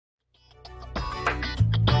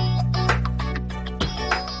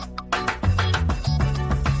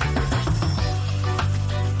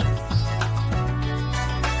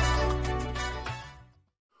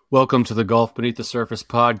Welcome to the Golf Beneath the Surface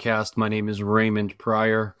podcast. My name is Raymond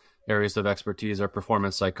Pryor. Areas of expertise are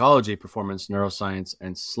performance psychology, performance neuroscience,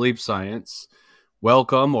 and sleep science.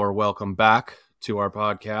 Welcome back to our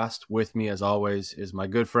podcast. With me, as always, is my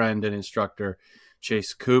good friend and instructor,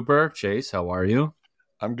 Chase Cooper. Chase, how are you?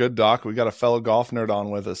 I'm good, Doc. We got a fellow golf nerd on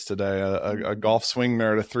with us today, a golf swing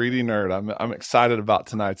nerd, a 3D nerd. I'm excited about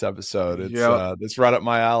tonight's episode. It's right up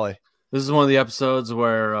my alley. This is one of the episodes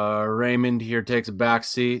where Raymond here takes a back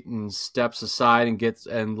seat and steps aside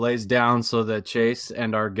and lays down so that Chase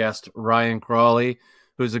and our guest Ryan Crawley,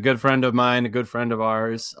 who's a good friend of mine, a good friend of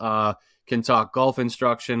ours, can talk golf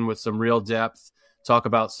instruction with some real depth, talk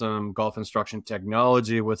about some golf instruction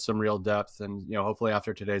technology with some real depth, and hopefully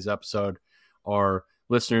after today's episode, our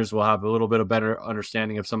listeners will have a little bit of better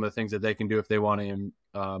understanding of some of the things that they can do if they want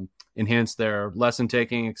to enhance their lesson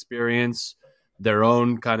taking experience, their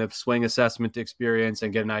own kind of swing assessment experience,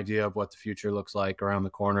 and get an idea of what the future looks like around the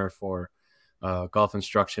corner for golf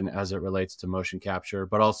instruction as it relates to motion capture,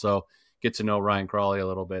 but also get to know Ryan Crawley a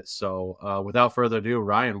little bit. So without further ado,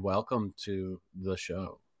 Ryan, welcome to the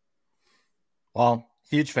show. Well,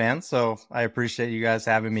 huge fan, so I appreciate you guys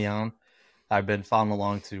having me on. I've been following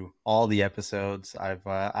along to all the episodes. I've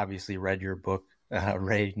obviously read your book,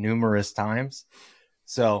 Ray, numerous times.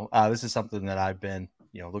 So this is something that I've been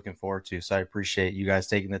looking forward to. So I appreciate you guys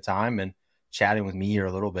taking the time and chatting with me here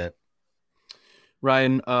a little bit.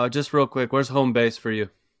 Ryan, just real quick, where's home base for you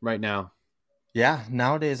right now? Yeah,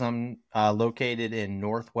 nowadays I'm located in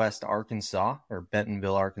Northwest Arkansas, or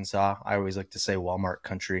Bentonville, Arkansas. I always like to say Walmart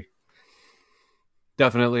country.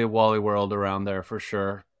 Definitely a Wally World around there for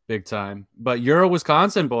sure. Big time. But you're a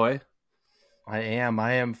Wisconsin boy. I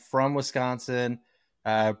am from Wisconsin.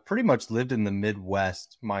 Pretty much lived in the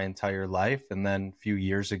Midwest my entire life. And then a few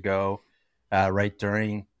years ago, right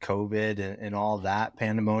during COVID and all that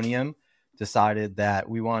pandemonium, decided that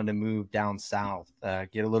we wanted to move down south,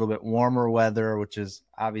 get a little bit warmer weather, which is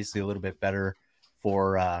obviously a little bit better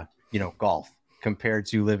for, golf compared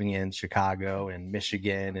to living in Chicago and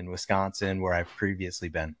Michigan and Wisconsin, where I've previously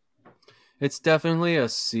been. It's definitely a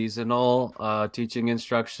seasonal teaching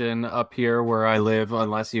instruction up here where I live,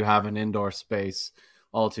 unless you have an indoor space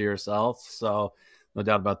all to yourself. So no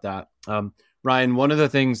doubt about that. Ryan, one of the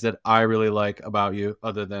things that I really like about you,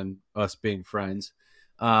 other than us being friends,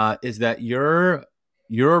 is that you're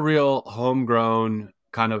a real homegrown,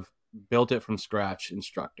 kind of built it from scratch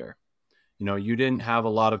instructor. You didn't have a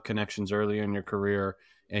lot of connections early in your career,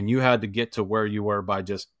 and you had to get to where you were by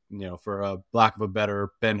just, for a lack of a better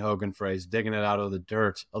Ben Hogan phrase, digging it out of the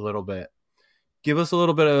dirt a little bit. Give us a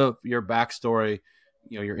little bit of your backstory,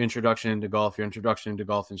 your introduction into golf, your introduction into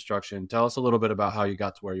golf instruction. Tell us a little bit about how you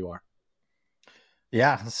got to where you are.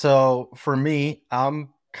 Yeah. So for me, I'm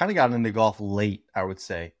kind of got into golf late, I would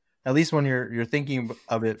say, at least when you're thinking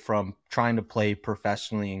of it from trying to play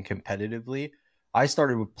professionally and competitively. I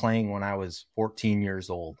started with playing when I was 14 years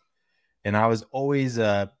old, and I was always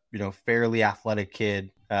a, fairly athletic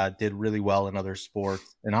kid, did really well in other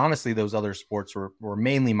sports. And honestly, those other sports were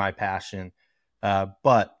mainly my passion.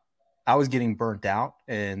 But I was getting burnt out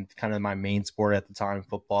and kind of my main sport at the time,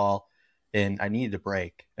 football, and I needed a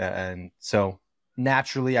break. And so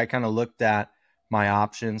naturally, I kind of looked at my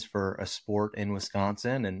options for a sport in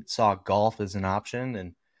Wisconsin and saw golf as an option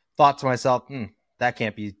and thought to myself, that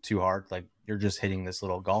can't be too hard. Like, you're just hitting this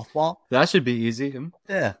little golf ball. That should be easy.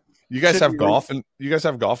 Yeah. You guys have golf, and you guys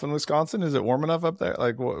have golf in Wisconsin. Is it warm enough up there?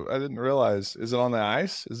 Like, I didn't realize. Is it on the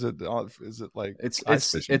ice? Is it like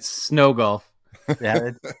it's snow golf?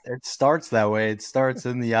 Yeah, it starts that way. It starts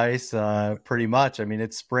in the ice, pretty much. I mean,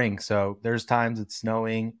 it's spring, so there's times it's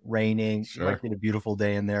snowing, raining. Sure. It might be a beautiful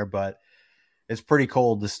day in there, but it's pretty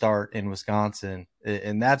cold to start in Wisconsin,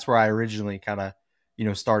 and that's where I originally kind of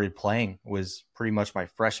started playing, was pretty much my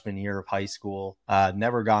freshman year of high school.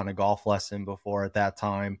 Never gotten a golf lesson before at that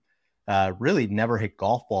time. Really never hit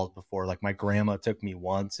golf balls before. Like, my grandma took me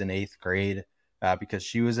once in 8th grade because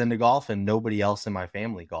she was into golf and nobody else in my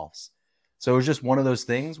family golfs. So it was just one of those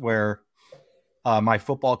things where my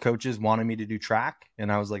football coaches wanted me to do track.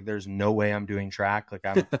 And I was like, there's no way I'm doing track. Like,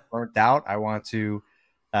 I'm burnt out. I want to,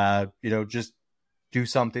 just do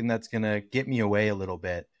something that's going to get me away a little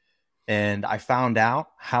bit. And I found out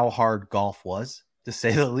how hard golf was, to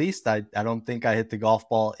say the least. I don't think I hit the golf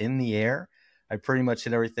ball in the air. I pretty much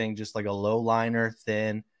hit everything just like a low liner,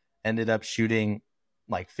 thin, ended up shooting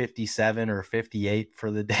like 57 or 58 for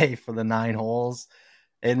the day for the 9 holes,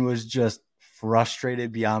 and was just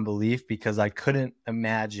frustrated beyond belief because I couldn't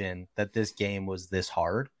imagine that this game was this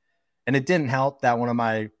hard. And it didn't help that one of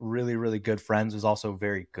my really, really good friends was also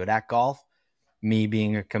very good at golf, me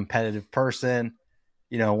being a competitive person.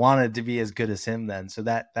 wanted to be as good as him then. So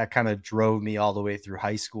that kind of drove me all the way through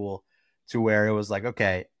high school to where it was like,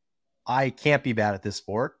 okay, I can't be bad at this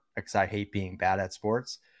sport because I hate being bad at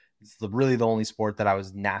sports. It's really the only sport that I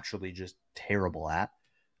was naturally just terrible at.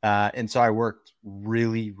 And so I worked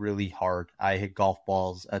really, really hard. I hit golf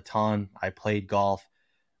balls a ton. I played golf.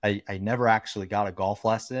 I never actually got a golf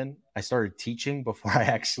lesson. I started teaching before I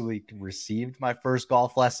actually received my first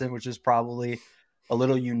golf lesson, which is probably a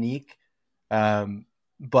little unique.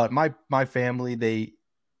 But my family, they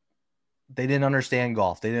didn't understand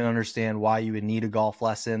golf. They didn't understand why you would need a golf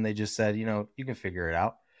lesson. They just said, you can figure it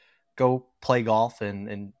out. Go play golf,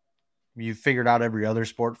 and you've figured out every other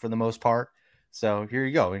sport for the most part. So here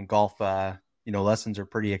you go. And golf, lessons are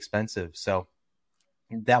pretty expensive. So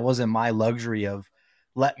that wasn't my luxury of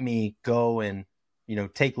let me go and,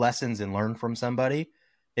 take lessons and learn from somebody.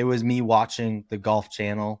 It was me watching the Golf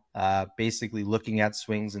Channel, basically looking at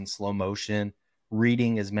swings in slow motion,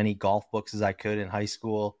 reading as many golf books as I could in high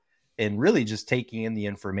school, and really just taking in the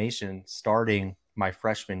information starting my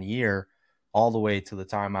freshman year all the way to the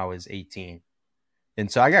time I was 18.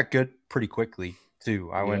 And so I got good pretty quickly too.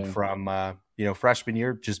 I went from, freshman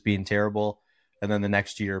year just being terrible, and then the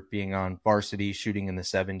next year being on varsity, shooting in the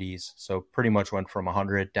 70s. So pretty much went from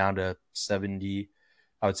 100 down to 70,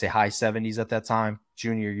 I would say high 70s at that time.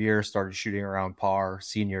 Junior year, started shooting around par.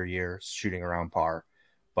 Senior year, shooting around par.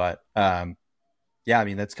 But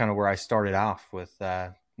that's kind of where I started off with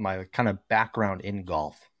my kind of background in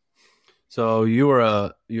golf. So you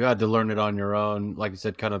had to learn it on your own, like you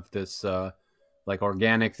said, kind of this like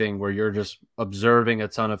organic thing where you're just observing a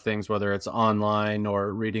ton of things, whether it's online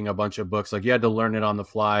or reading a bunch of books. Like you had to learn it on the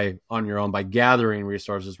fly on your own by gathering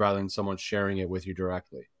resources rather than someone sharing it with you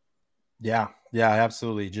directly. Yeah,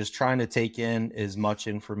 absolutely. Just trying to take in as much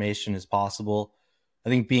information as possible. I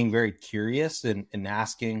think being very curious and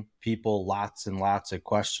asking people lots and lots of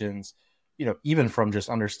questions, even from just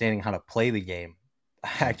understanding how to play the game.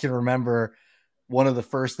 I can remember one of the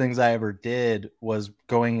first things I ever did was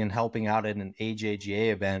going and helping out at an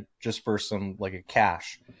AJGA event just for some, like a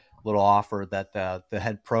cash little offer that the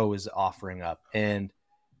head pro was offering up, and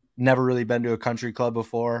never really been to a country club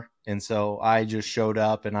before. And so I just showed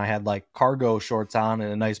up and I had like cargo shorts on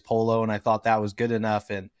and a nice polo, and I thought that was good enough.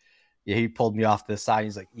 And he pulled me off to the side.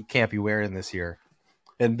 He's like, "You can't be wearing this here."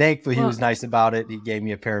 And thankfully he was nice about it. He gave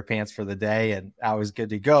me a pair of pants for the day and I was good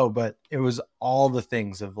to go. But it was all the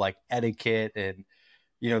things of like etiquette and,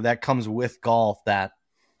 that comes with golf that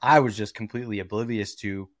I was just completely oblivious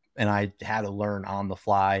to. And I had to learn on the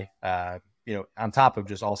fly, on top of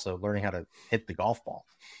just also learning how to hit the golf ball.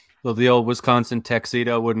 So the old Wisconsin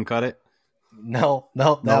tuxedo wouldn't cut it? No,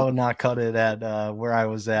 that would not cut it at where I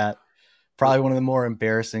was at. Probably one of the more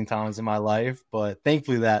embarrassing times in my life. But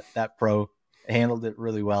thankfully that pro handled it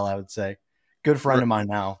really well, I would say. Good friend of mine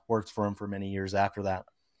now, worked for him for many years after that.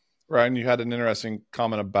 Ryan, you had an interesting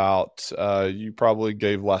comment about you probably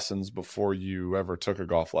gave lessons before you ever took a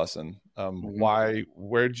golf lesson.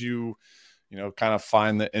 Where'd you, kind of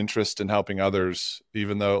find the interest in helping others,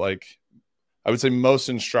 even though, like, I would say most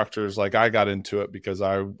instructors, like I got into it because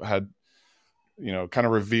I had, kind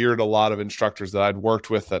of revered a lot of instructors that I'd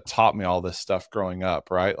worked with that taught me all this stuff growing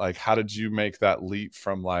up, right? Like, how did you make that leap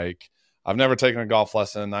from like, I've never taken a golf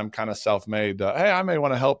lesson, I'm kind of self-made, hey, I may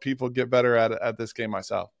want to help people get better at this game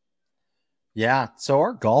myself? Yeah. So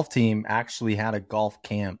our golf team actually had a golf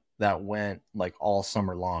camp that went like all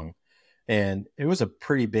summer long. And it was a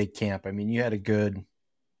pretty big camp. I mean, you had a good,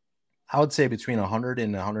 I would say between 100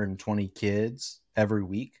 and 120 kids every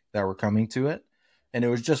week that were coming to it. And it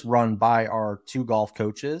was just run by our two golf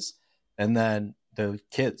coaches and then the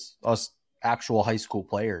kids, us actual high school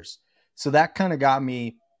players. So that kind of got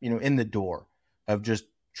me, in the door of just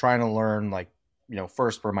trying to learn, like,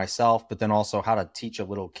 first for myself, but then also how to teach a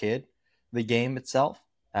little kid the game itself.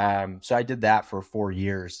 So I did that for 4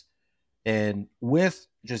 years. And with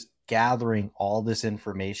just gathering all this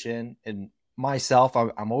information and myself,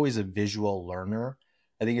 I'm always a visual learner.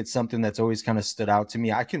 I think it's something that's always kind of stood out to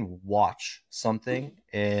me. I can watch something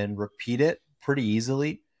and repeat it pretty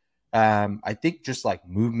easily. I think just like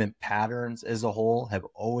movement patterns as a whole have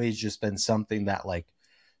always just been something that like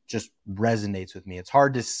just resonates with me. It's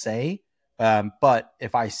hard to say, but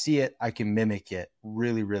if I see it, I can mimic it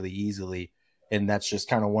really, really easily. And that's just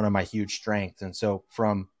kind of one of my huge strengths. And so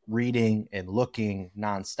from reading and looking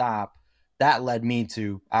nonstop, that led me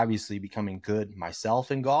to obviously becoming good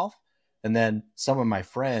myself in golf. And then some of my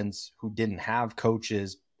friends who didn't have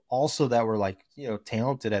coaches also that were like,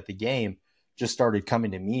 talented at the game just started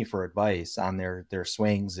coming to me for advice on their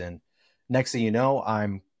swings. And next thing you know,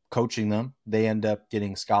 I'm coaching them. They end up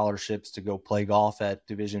getting scholarships to go play golf at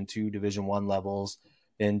Division II, Division I levels.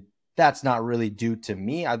 And that's not really due to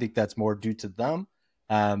me. I think that's more due to them.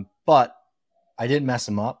 But I didn't mess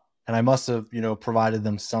them up, and I must have, provided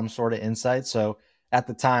them some sort of insight. So at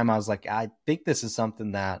the time I was like, I think this is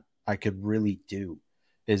something that I could really do,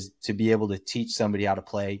 is to be able to teach somebody how to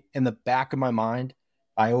play. In the back of my mind,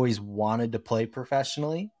 I always wanted to play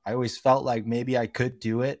professionally. I always felt like maybe I could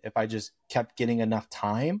do it if I just kept getting enough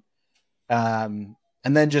time. And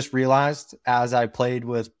then just realized, as I played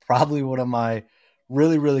with probably one of my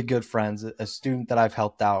really, really good friends, a student that I've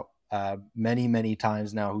helped out many, many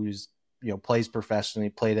times now, who's, plays professionally,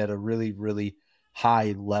 played at a really, really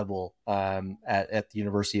high level at the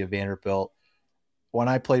University of Vanderbilt. When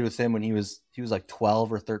I played with him when he was like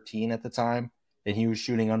 12 or 13 at the time, and he was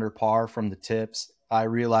shooting under par from the tips, I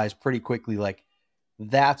realized pretty quickly, like,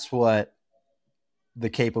 that's what the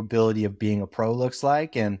capability of being a pro looks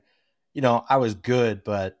like. And, I was good,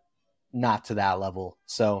 but not to that level.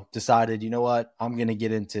 So decided, you know what, I'm going to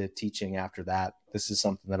get into teaching after that. This is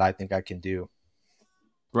something that I think I can do.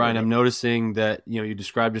 Ryan, I'm noticing that, you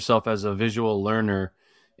described yourself as a visual learner,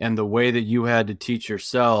 and the way that you had to teach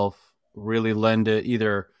yourself really lend to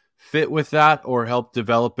either fit with that or help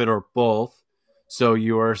develop it, or both. So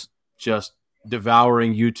you are just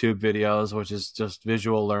devouring YouTube videos, which is just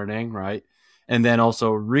visual learning, right? And then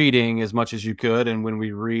also reading as much as you could. And when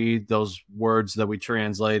we read, those words that we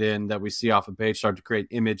translate in, that we see off a page, start to create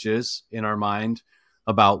images in our mind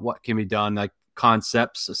about what can be done, like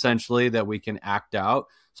concepts essentially that we can act out.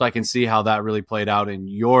 So I can see how that really played out in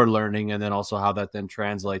your learning, and then also how that then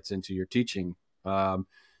translates into your teaching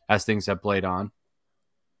as things have played on.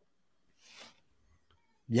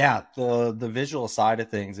 Yeah, the visual side of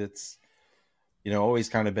things, it's, always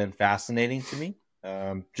kind of been fascinating to me.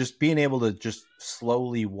 Just being able to just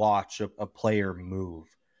slowly watch a player move.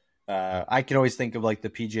 I can always think of like the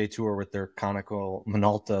PGA Tour with their conical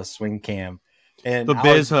Minolta swing cam, and the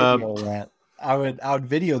Biz Hub. I would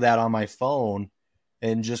video that on my phone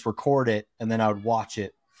and just record it, and then I would watch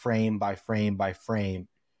it frame by frame by frame.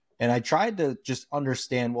 And I tried to just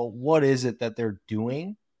understand, well, what is it that they're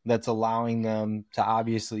doing that's allowing them to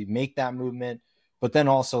obviously make that movement, but then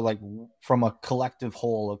also, like, from a collective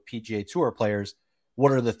whole of PGA Tour players,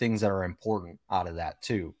 what are the things that are important out of that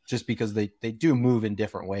too? Just because they do move in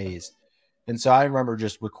different ways. And so I remember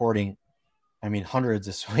just recording, hundreds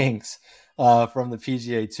of swings from the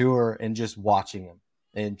PGA Tour, and just watching them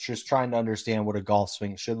and just trying to understand what a golf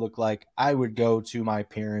swing should look like. I would go to my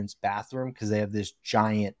parents' bathroom because they have this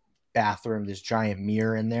giant bathroom, this giant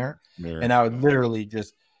mirror in there. And I would literally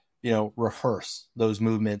just, rehearse those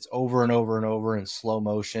movements over and over and over in slow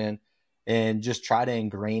motion, and just try to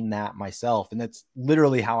ingrain that myself. And that's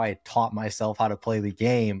literally how I taught myself how to play the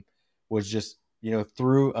game, was just,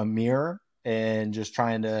 through a mirror, and just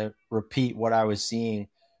trying to repeat what I was seeing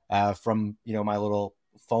from, my little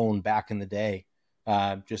phone back in the day.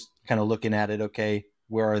 Just kind of looking at it. Okay,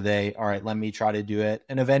 where are they? All right, let me try to do it.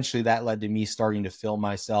 And eventually that led to me starting to film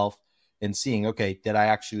myself and seeing, okay, did I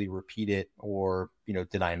actually repeat it, or,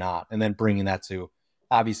 did I not? And then bringing that to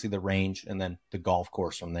obviously the range, and then the golf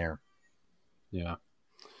course from there. Yeah.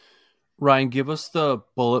 Ryan, give us the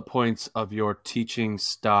bullet points of your teaching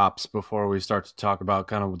stops before we start to talk about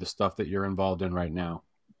kind of the stuff that you're involved in right now.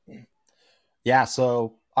 Yeah.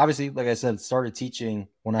 So obviously, like I said, started teaching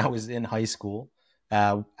when I was in high school.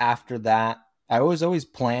 After that, I was always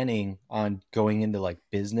planning on going into like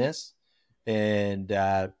business. And,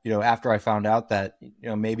 after I found out that,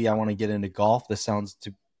 maybe I want to get into golf, this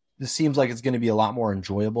seems like it's going to be a lot more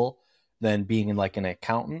enjoyable than being in like an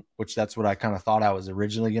accountant, which that's what I kind of thought I was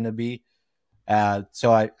originally going to be.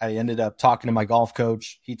 So I ended up talking to my golf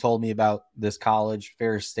coach. He told me about this college,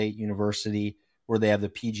 Ferris State University, where they have the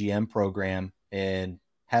PGM program, and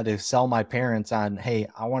had to sell my parents on, hey,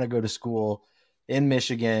 I want to go to school in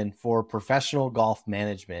Michigan for professional golf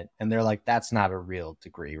management. And they're like, that's not a real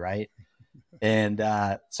degree, right? And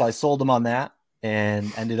so I sold them on that,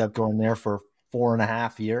 and ended up going there for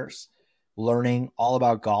 4.5 years, learning all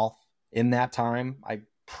about golf. In that time, I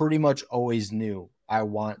pretty much always knew I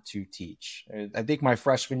want to teach. I think my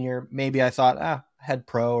freshman year, maybe I thought, head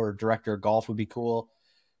pro or director of golf would be cool.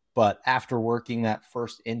 But after working that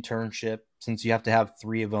first internship, since you have to have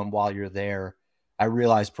 3 of them while you're there, I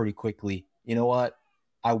realized pretty quickly, you know what?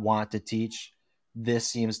 I want to teach. This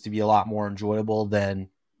seems to be a lot more enjoyable than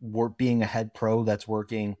being a head pro that's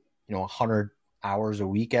working, 100 hours a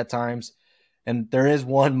week at times. And there is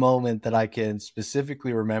one moment that I can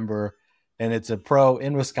specifically remember, and it's a pro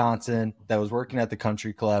in Wisconsin that was working at the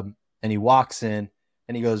country club, and he walks in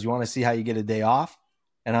and he goes, "You want to see how you get a day off?"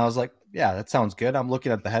 And I was like, "Yeah, that sounds good." I'm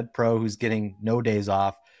looking at the head pro who's getting no days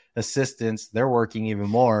off. Assistants, they're working even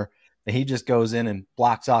more. And he just goes in and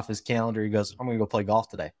blocks off his calendar. He goes, I'm going to go play golf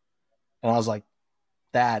today. And I was like,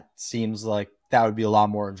 that seems like that would be a lot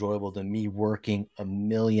more enjoyable than me working a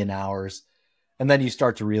million hours. And then you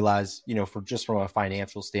start to realize, from a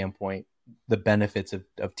financial standpoint, the benefits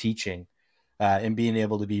of teaching and being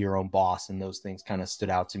able to be your own boss. And those things kind of stood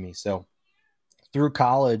out to me. So through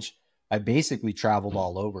college, I basically traveled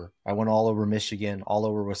all over. I went all over Michigan, all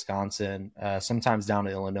over Wisconsin, sometimes down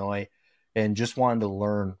to Illinois, and just wanted to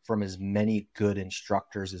learn from as many good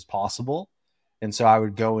instructors as possible. And so I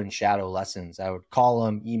would go and shadow lessons. I would call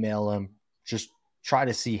them, email them, just try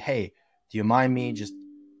to see, hey, do you mind me just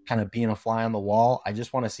kind of being a fly on the wall? I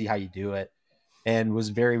just want to see how you do it. And was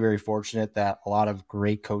very, very fortunate that a lot of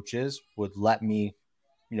great coaches would let me,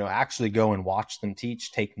 actually go and watch them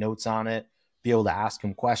teach, take notes on it, be able to ask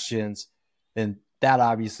them questions. And that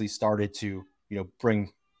obviously started to,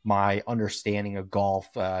 bring my understanding of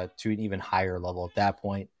golf to an even higher level at that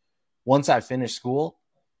point. Once I finished school,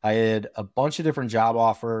 I had a bunch of different job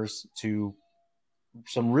offers to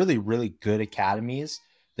some really, really good academies,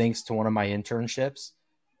 thanks to one of my internships.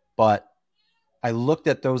 But I looked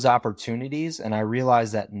at those opportunities and I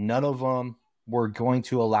realized that none of them were going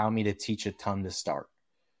to allow me to teach a ton to start.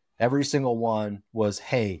 Every single one was,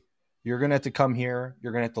 hey, you're going to have to come here.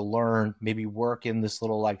 You're going to have to learn, maybe work in this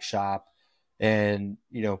little shop. And,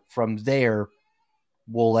 from there,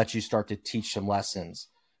 we'll let you start to teach some lessons.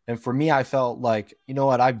 And for me, I felt like, you know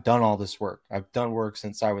what, I've done all this work. I've done work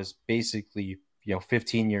since I was basically,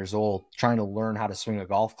 15 years old, trying to learn how to swing a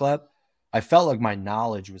golf club. I felt like my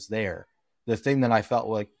knowledge was there. The thing that I felt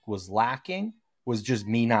like was lacking was just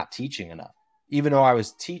me not teaching enough. Even though I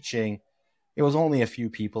was teaching, it was only a few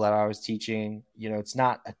people that I was teaching. It's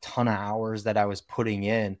not a ton of hours that I was putting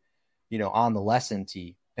in, on the lesson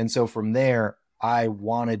tee. And so from there, I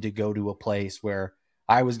wanted to go to a place where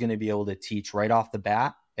I was going to be able to teach right off the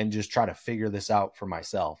bat and just try to figure this out for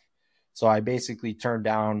myself. So I basically turned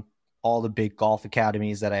down all the big golf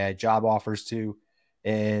academies that I had job offers to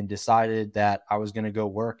and decided that I was going to go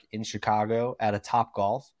work in Chicago at a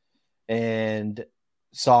Topgolf, and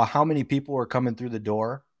saw how many people were coming through the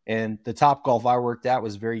door. And the Topgolf I worked at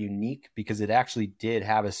was very unique because it actually did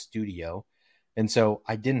have a studio. And so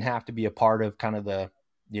I didn't have to be a part of kind of the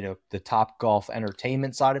Topgolf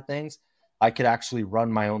entertainment side of things. I could actually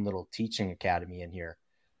run my own little teaching academy in here.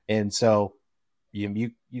 And so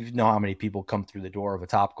you know how many people come through the door of a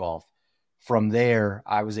Topgolf. From there,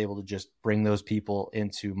 I was able to just bring those people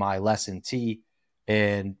into my lesson tee,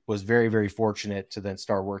 and was very, very fortunate to then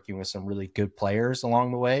start working with some really good players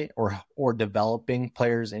along the way, or developing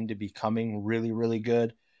players into becoming really, really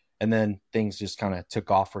good. And then things just kind of took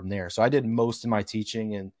off from there. So I did most of my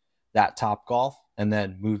teaching in that Topgolf, and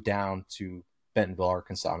then moved down to Bentonville,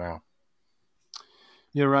 Arkansas now.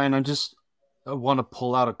 Yeah, Ryan, I want to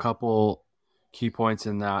pull out a couple key points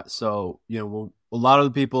in that. So, a lot of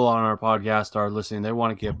the people on our podcast are listening. They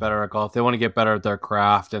want to get better at golf. They want to get better at their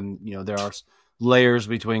craft. And, there are layers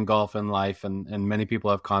between golf and life. And many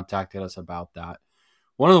people have contacted us about that.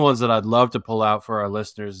 One of the ones that I'd love to pull out for our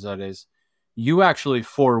listeners that is, you actually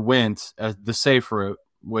forewent the safe route,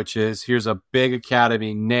 which is here's a big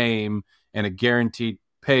academy name and a guaranteed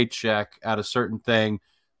paycheck at a certain thing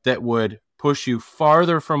that would push you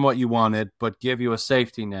farther from what you wanted, but give you a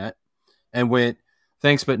safety net. And went,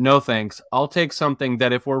 thanks, but no thanks. I'll take something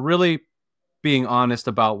that, if we're really being honest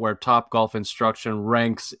about where Topgolf instruction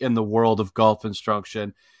ranks in the world of golf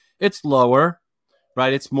instruction, it's lower,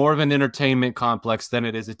 right? It's more of an entertainment complex than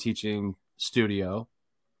it is a teaching studio.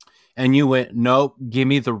 And you went, nope, give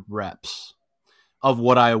me the reps of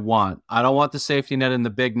what I want. I don't want the safety net and the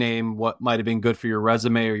big name, what might have been good for your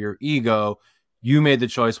resume or your ego. You made the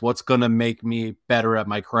choice, what's going to make me better at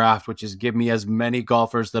my craft, which is give me as many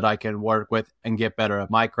golfers that I can work with and get better at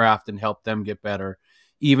my craft and help them get better,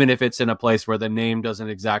 even if it's in a place where the name doesn't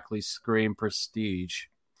exactly scream prestige.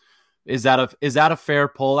 Is that a fair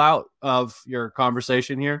pullout of your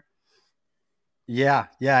conversation here? Yeah,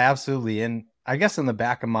 absolutely. And I guess in the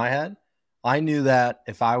back of my head, I knew that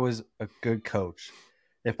if I was a good coach,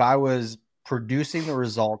 if I was producing the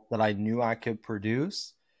result that I knew I could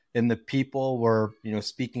produce, and the people were,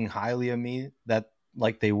 speaking highly of me, that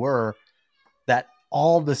like they were, that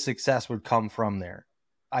all the success would come from there.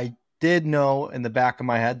 I did know in the back of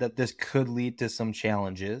my head that this could lead to some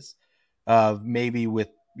challenges of maybe with,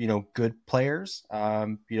 good players,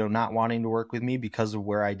 not wanting to work with me because of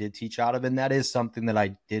where I did teach out of. And that is something that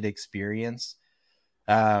I did experience.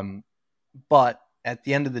 But at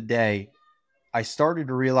the end of the day, I started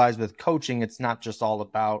to realize with coaching, it's not just all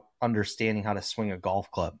about understanding how to swing a golf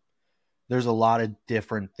club. There's a lot of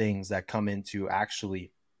different things that come into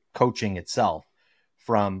actually coaching itself,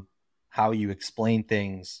 from how you explain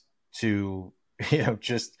things to,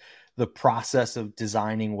 just the process of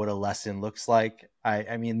designing what a lesson looks like.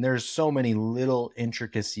 I mean, there's so many little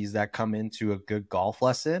intricacies that come into a good golf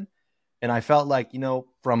lesson. And I felt like,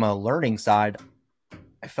 from a learning side,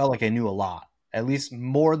 I felt like I knew a lot, at least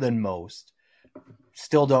more than most.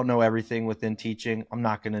 Still don't know everything within teaching. I'm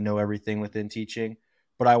not going to know everything within teaching,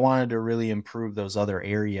 but I wanted to really improve those other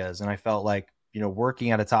areas. And I felt like,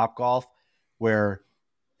 working at a Topgolf where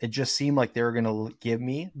it just seemed like they were going to give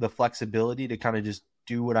me the flexibility to kind of just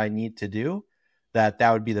do what I need to do, that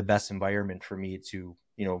would be the best environment for me to,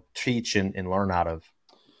 teach and learn out of.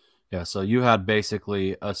 Yeah, so you had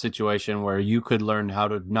basically a situation where you could learn how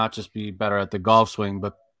to not just be better at the golf swing,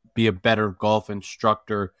 but be a better golf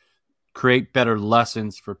instructor, create better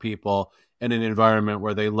lessons for people in an environment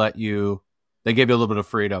where they give you a little bit of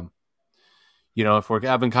freedom. If we're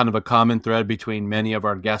having kind of a common thread between many of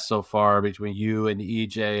our guests so far, between you and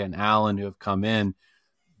EJ and Alan who have come in,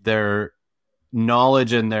 their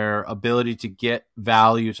knowledge and their ability to get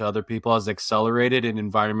value to other people has accelerated in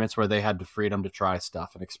environments where they had the freedom to try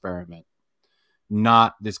stuff and experiment,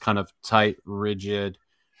 not this kind of tight, rigid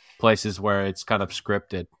places where it's kind of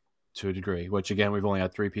scripted to a degree, which again, we've only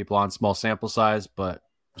had 3 people on, small sample size, but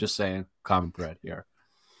just saying, common thread here.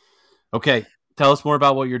 Okay. Tell us more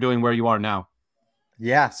about what you're doing, where you are now.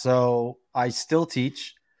 Yeah. So I still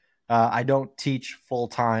teach. I don't teach full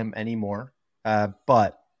time anymore,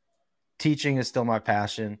 but teaching is still my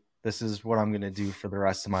passion. This is what I'm going to do for the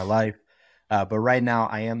rest of my life. But right now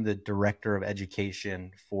I am the director of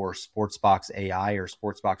education for Sportsbox AI or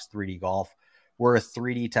Sportsbox 3D Golf. We're a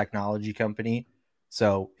 3D technology company.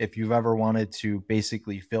 So if you've ever wanted to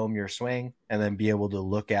basically film your swing and then be able to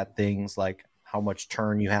look at things like how much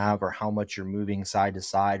turn you have or how much you're moving side to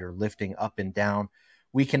side or lifting up and down,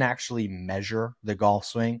 we can actually measure the golf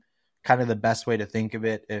swing. Kind of the best way to think of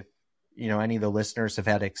it, if any of the listeners have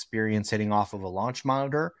had experience hitting off of a launch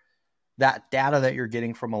monitor, that data that you're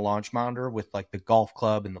getting from a launch monitor with like the golf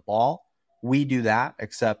club and the ball, we do that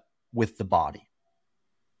except with the body.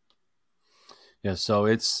 Yeah, so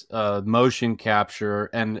it's motion capture.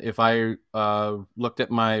 And if I looked at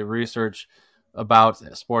my research about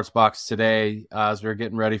Sportsbox today, as we were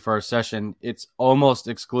getting ready for our session, it's almost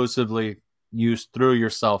exclusively used through your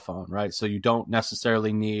cell phone, right? So you don't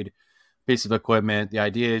necessarily need a piece of equipment. The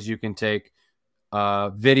idea is you can take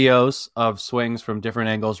videos of swings from different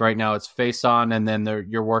angles. Right now it's face on, and then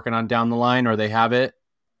you're working on down the line, or they have it.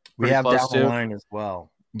 We have down the line as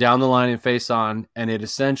well. Down the line and face on, and it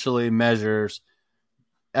essentially measures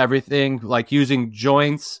everything, like using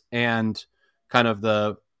joints and kind of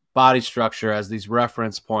the body structure as these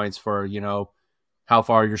reference points for, how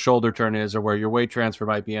far your shoulder turn is or where your weight transfer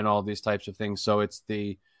might be and all these types of things. So it's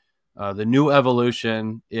the new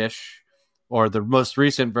evolution-ish, or the most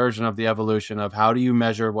recent version of the evolution of how do you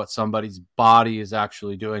measure what somebody's body is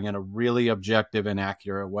actually doing in a really objective and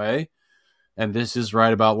accurate way. And this is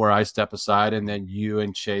right about where I step aside, and then you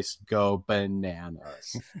and Chase go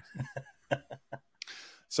bananas.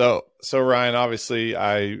 So Ryan, obviously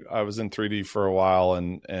I was in 3D for a while,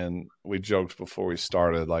 and we joked before we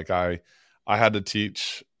started, like I had to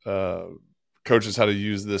teach coaches how to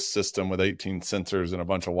use this system with 18 sensors and a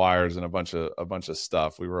bunch of wires and a bunch of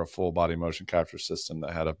stuff. We were a full body motion capture system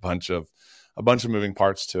that had a bunch of moving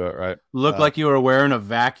parts to it, right? Looked like you were wearing a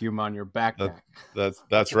vacuum on your backpack.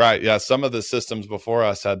 That's right. Yeah, some of the systems before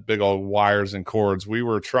us had big old wires and cords. We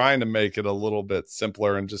were trying to make it a little bit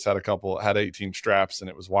simpler and just had 18 straps, and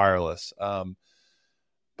it was wireless.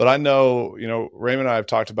 But I know, Raymond and I have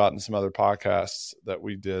talked about in some other podcasts that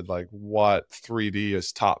we did, like what 3D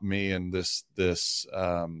has taught me in this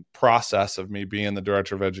process of me being the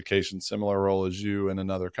director of education, similar role as you in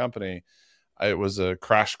another company. It was a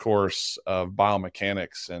crash course of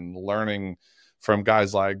biomechanics and learning from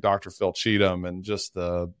guys like Dr. Phil Cheatham and just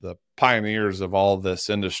the pioneers of all this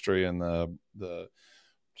industry and the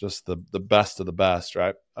best of the best,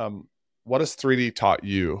 right? What has 3D taught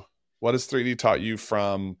you? What has 3D taught you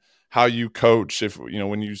from how you coach, if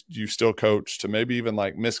when you still coach, to maybe even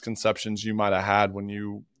like misconceptions you might have had when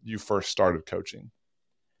you first started coaching?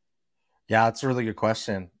 Yeah, that's a really good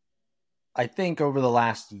question. I think over the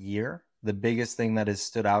last year, the biggest thing that has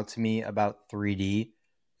stood out to me about 3D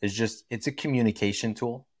is just it's a communication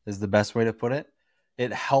tool, is the best way to put it.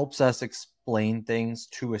 It helps us explain things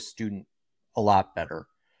to a student a lot better.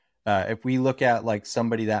 If we look at like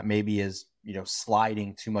somebody that maybe is,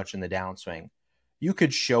 sliding too much in the downswing, you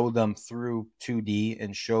could show them through 2D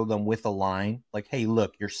and show them with a line like, hey,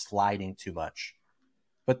 look, you're sliding too much.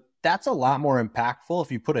 But that's a lot more impactful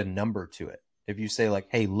if you put a number to it. If you say like,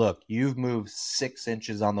 hey, look, you've moved 6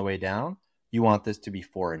 inches on the way down, you want this to be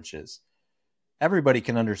 4 inches. Everybody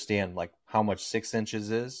can understand like how much 6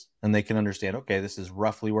 inches is, and they can understand, okay, this is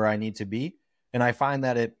roughly where I need to be. And I find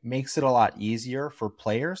that it makes it a lot easier for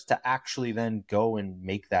players to actually then go and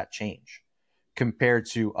make that change compared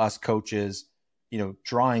to us coaches,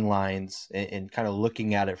 drawing lines and kind of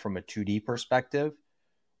looking at it from a 2D perspective,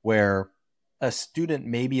 where a student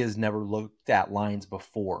maybe has never looked at lines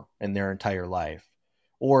before in their entire life,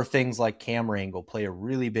 or things like camera angle play a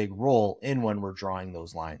really big role in when we're drawing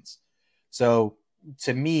those lines. So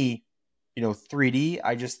to me, 3D,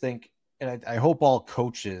 I just think, and I hope all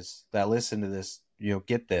coaches that listen to this,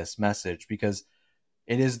 get this message, because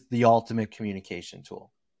it is the ultimate communication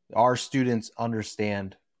tool. Our students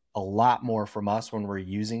understand a lot more from us when we're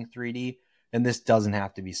using 3D, and this doesn't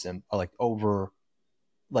have to be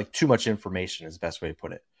too much information is the best way to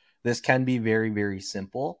put it. This can be very, very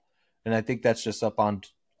simple. And I think that's just up on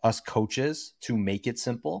us coaches to make it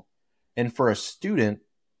simple. And for a student,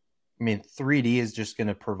 3D is just going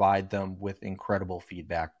to provide them with incredible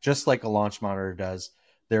feedback. Just like a launch monitor does,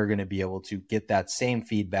 they're going to be able to get that same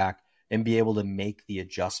feedback and be able to make the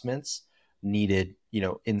adjustments needed,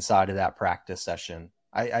 inside of that practice session.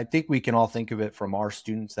 I think we can all think of it from our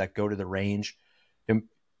students that go to the range. And,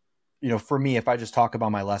 for me, if I just talk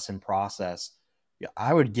about my lesson process,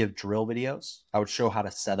 I would give drill videos. I would show how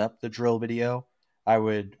to set up the drill video. I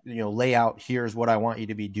would, lay out, here's what I want you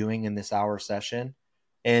to be doing in this hour session.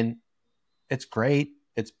 And it's great.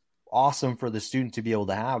 It's awesome for the student to be able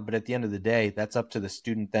to have. But at the end of the day, that's up to the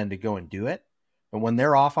student then to go and do it. And when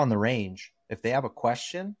they're off on the range, if they have a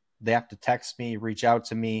question, they have to text me, reach out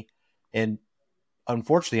to me. And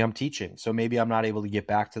unfortunately, I'm teaching. So maybe I'm not able to get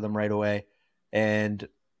back to them right away. And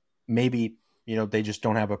maybe, they just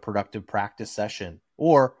don't have a productive practice session.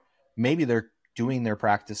 Or maybe they're doing their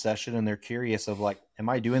practice session and they're curious of like, am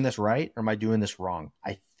I doing this right or am I doing this wrong?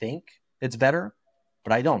 I think it's better,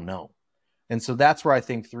 but I don't know. And so that's where I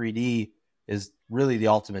think 3D is really the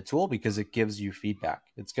ultimate tool, because it gives you feedback.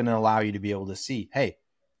 It's going to allow you to be able to see, hey,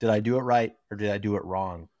 did I do it right or did I do it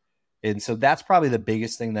wrong? And so that's probably the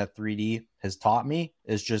biggest thing that 3D has taught me,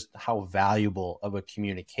 is just how valuable of a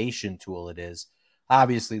communication tool it is.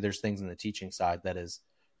 Obviously, there's things in the teaching side that has,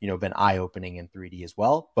 been eye-opening in 3D as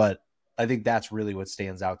well. But I think that's really what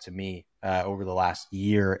stands out to me over the last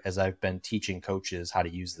year as I've been teaching coaches how to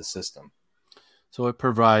use the system. So it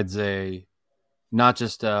provides not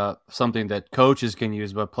just something that coaches can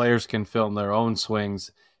use, but players can film their own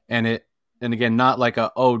swings. And again, not like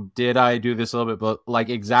did I do this a little bit, but like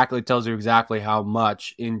exactly tells you exactly how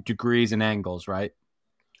much in degrees and angles, right?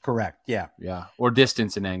 Correct. Yeah. Yeah. Or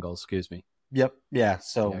distance and angles, excuse me. Yep. Yeah.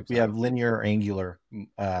 So Yeah, exactly. We have linear, angular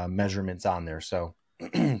measurements on there. So,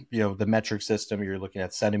 the metric system, you're looking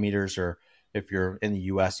at centimeters, or if you're in the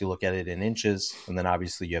US, you look at it in inches. And then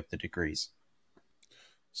obviously you have the degrees.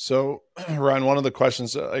 So, Ryan, one of the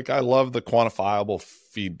questions, I love the quantifiable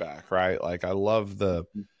feedback, right? Like I love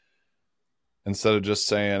instead of just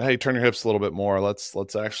saying, hey, turn your hips a little bit more, let's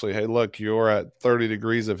actually, hey, look, you're at 30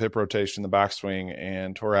 degrees of hip rotation in the backswing,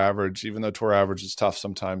 and tour average, even though tour average is tough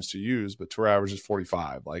sometimes to use, but tour average is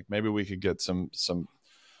 45. Like maybe we could get some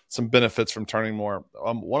benefits from turning more.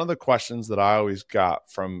 One of the questions that I always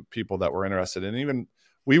got from people that were interested, and even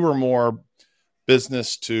we were more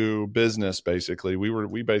business to business, basically.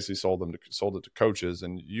 We basically sold it to coaches,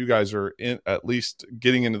 and you guys are at least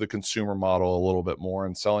getting into the consumer model a little bit more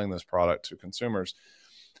and selling this product to consumers.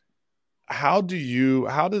 How does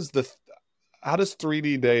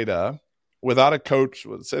 3D data, without a coach,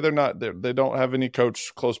 say they don't have any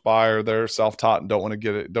coach close by, or they're self-taught and don't want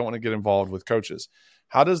to get involved with coaches,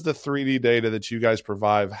 how does the 3D data that you guys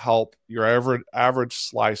provide help your average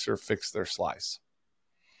slicer fix their slice?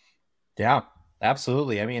 Yeah.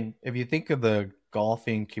 Absolutely. I mean, if you think of the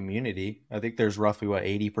golfing community, I think there's roughly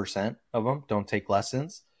 80% of them don't take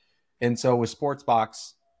lessons. And so with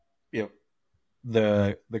Sportsbox,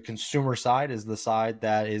 the consumer side is the side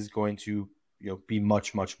that is going to, be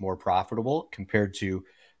much, much more profitable compared to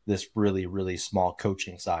this really, really small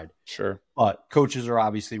coaching side. Sure. But coaches are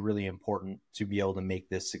obviously really important to be able to make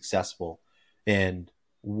this successful. And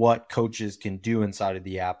what coaches can do inside of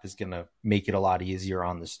the app is going to make it a lot easier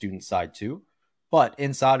on the student side too. But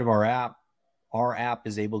inside of our app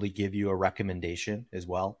is able to give you a recommendation as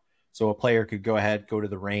well. So a player could go to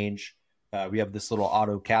the range. We have this little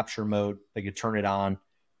auto capture mode. They could turn it on,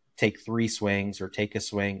 take 3 swings or take a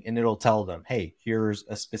swing, and it'll tell them, hey, here's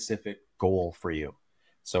a specific goal for you.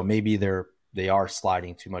 So maybe they are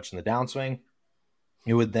sliding too much in the downswing.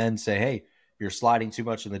 It would then say, hey, you're sliding too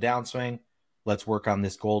much in the downswing. Let's work on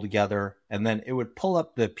this goal together. And then it would pull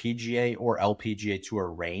up the PGA or LPGA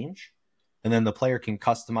Tour range. And then the player can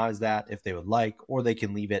customize that if they would like, or they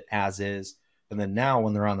can leave it as is. And then now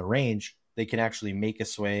when they're on the range, they can actually make a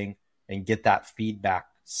swing and get that feedback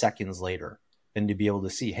seconds later. And to be able to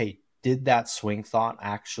see, hey, did that swing thought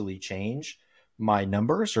actually change my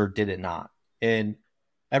numbers or did it not? And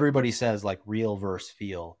everybody says like real versus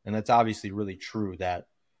feel. And that's obviously really true that,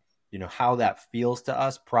 how that feels to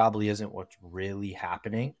us probably isn't what's really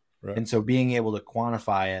happening. Right. And so being able to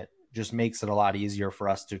quantify it just makes it a lot easier for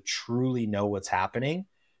us to truly know what's happening.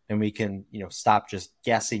 And we can, stop just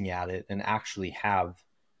guessing at it and actually have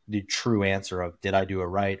the true answer of, did I do it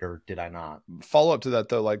right or did I not? Follow up to that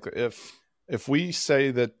though, like if we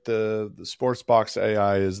say that the Sportsbox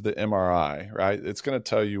AI is the MRI, right? It's going to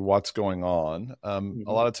tell you what's going on. A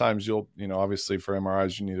lot of times you'll, obviously for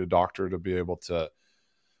MRIs, you need a doctor to be able to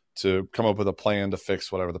come up with a plan to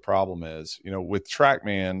fix whatever the problem is. With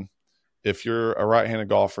TrackMan, if you're a right-handed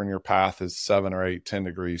golfer and your path is 7 or 8, 10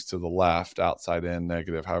 degrees to the left, outside in,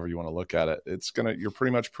 negative, however you want to look at it, you're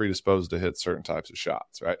pretty much predisposed to hit certain types of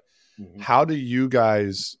shots, right? Mm-hmm. How do you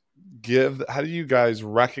guys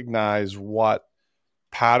recognize what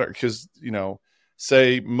pattern? Because,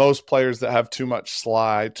 say most players that have too much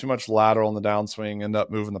slide, too much lateral in the downswing end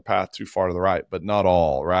up moving the path too far to the right, but not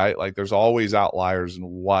all, right? Like there's always outliers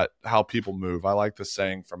in how people move. I like the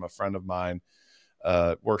saying from a friend of mine,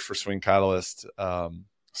 works for Swing Catalyst,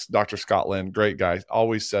 Dr. Scott Lynn, great guy,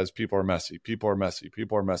 always says people are messy,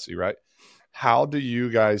 right? How do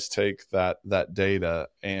you guys take that data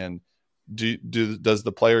and does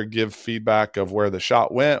the player give feedback of where the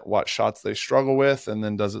shot went, what shots they struggle with, and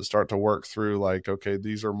then does it start to work through like, okay,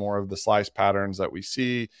 these are more of the slice patterns that we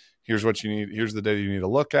see, here's what you need, here's the data you need to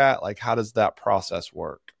look at? Like, how does that process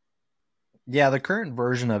work? Yeah, the current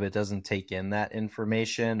version of it doesn't take in that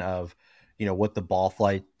information of what the ball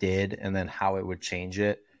flight did and then how it would change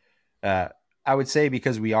it. I would say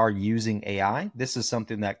because we are using AI, this is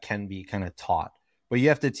something that can be kind of taught, but you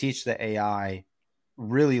have to teach the AI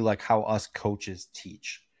really like how us coaches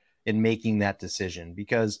teach in making that decision.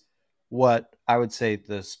 Because what I would say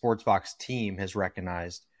the Sportsbox team has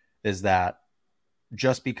recognized is that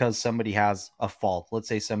just because somebody has a fault, let's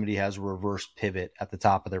say somebody has a reverse pivot at the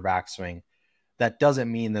top of their backswing, that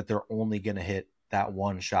doesn't mean that they're only going to hit that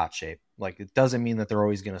one shot shape. Like it doesn't mean that they're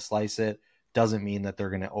always going to slice it. Doesn't mean that they're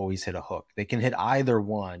going to always hit a hook. They can hit either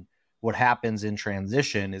one. What happens in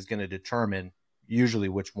transition is going to determine usually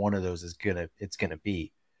which one of those it's going to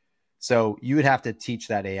be. So you would have to teach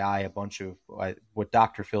that AI a bunch of what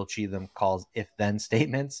Dr. Phil Cheatham calls if-then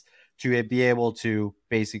statements to be able to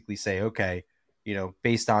basically say, okay,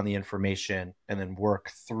 based on the information and then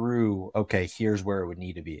work through, okay, here's where it would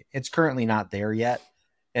need to be. It's currently not there yet.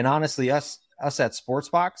 And honestly, us at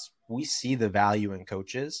Sportsbox, we see the value in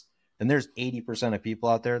coaches. And there's 80% of people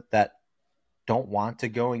out there that don't want to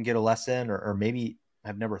go and get a lesson or maybe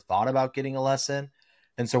have never thought about getting a lesson.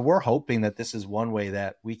 And so we're hoping that this is one way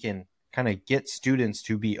that we can kind of get students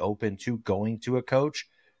to be open to going to a coach,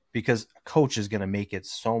 because a coach is going to make it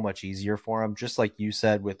so much easier for them. Just like you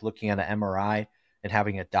said, with looking at an MRI and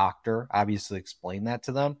having a doctor obviously explain that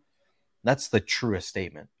to them. That's the truest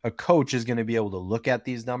statement. A coach is going to be able to look at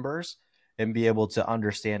these numbers and be able to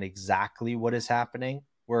understand exactly what is happening,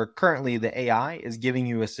 where currently the AI is giving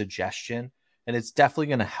you a suggestion and it's definitely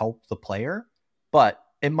going to help the player, but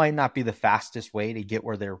it might not be the fastest way to get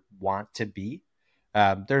where they want to be.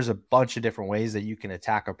 There's a bunch of different ways that you can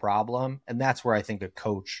attack a problem. And that's where I think a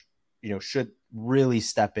coach, should really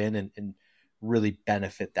step in and really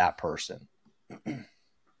benefit that person.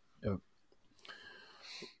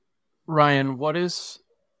 Ryan,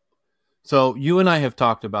 so you and I have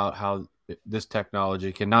talked about how this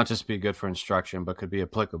technology can not just be good for instruction, but could be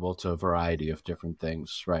applicable to a variety of different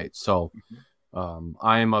things, right? So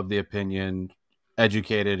I am of the opinion,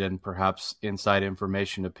 educated and perhaps inside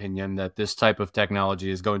information opinion, that this type of technology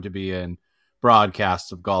is going to be in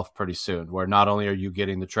broadcasts of golf pretty soon, where not only are you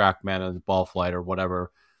getting the TrackMan and the ball flight or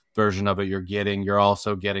whatever version of it you're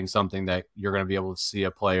also getting something that you're going to be able to see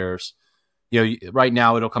a player's, right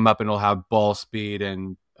now it'll come up and it'll have ball speed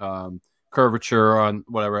and curvature on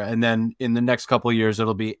whatever. And then in the next couple of years,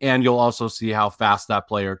 and you'll also see how fast that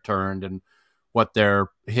player turned and what their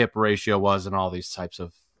hip ratio was and all these types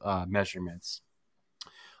of measurements.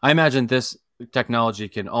 I imagine this technology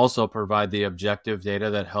can also provide the objective data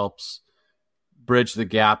that helps bridge the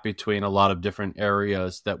gap between a lot of different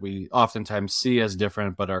areas that we oftentimes see as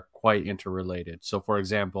different, but are quite interrelated. So for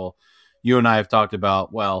example, you and I have talked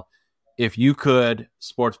about, well, if you could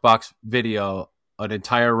Sportsbox video an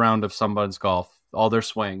entire round of someone's golf, all their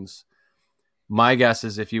swings, my guess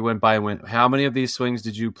is if you went by and went, how many of these swings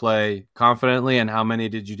did you play confidently and how many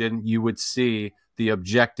did you didn't, you would see the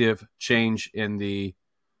objective change in the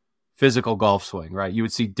physical golf swing, right? You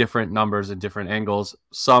would see different numbers and different angles,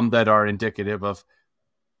 some that are indicative of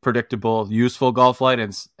predictable, useful golf flight,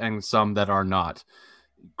 and some that are not.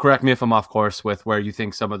 Correct me if I'm off course with where you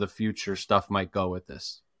think some of the future stuff might go with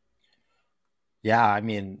this. Yeah, I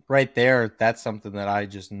mean, right there, that's something that I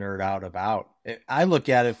just nerd out about. I look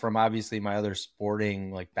at it from obviously my other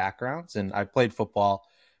sporting like backgrounds, and I played football.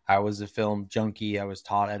 I was a film junkie. I was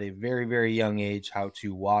taught at a very, very young age how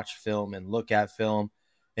to watch film and look at film,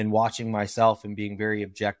 and watching myself and being very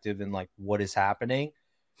objective in like what is happening.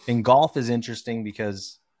 And golf is interesting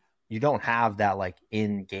because you don't have that like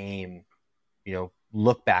in game,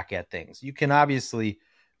 look back at things. You can obviously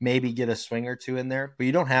maybe get a swing or two in there, but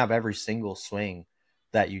you don't have every single swing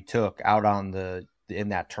that you took out in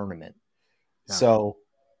that tournament. Yeah. So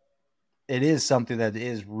it is something that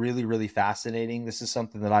is really, really fascinating. This is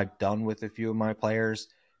something that I've done with a few of my players,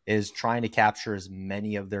 is trying to capture as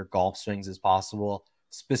many of their golf swings as possible,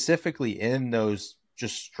 specifically in those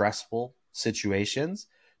just stressful situations,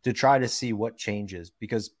 to try to see what changes.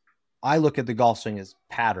 Because I look at the golf swing as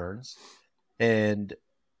patterns, and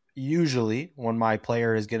usually when my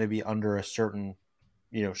player is going to be under a certain,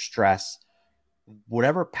 stress,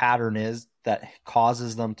 whatever pattern is that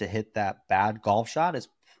causes them to hit that bad golf shot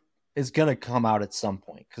is going to come out at some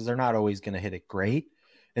point, because they're not always going to hit it great.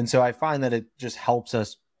 And so I find that it just helps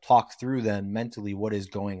us talk through then mentally what is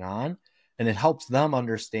going on. And it helps them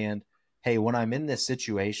understand, hey, when I'm in this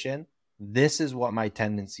situation, this is what my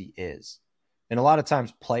tendency is. And a lot of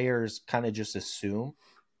times players kind of just assume,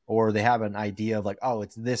 or they have an idea of like, oh,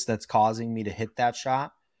 it's this that's causing me to hit that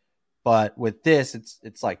shot. But with this,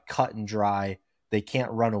 it's like cut and dry. They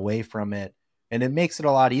can't run away from it. And it makes it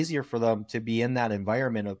a lot easier for them to be in that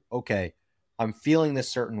environment of, okay, I'm feeling this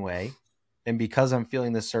certain way. And because I'm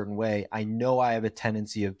feeling this certain way, I know I have a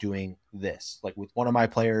tendency of doing this. Like with one of my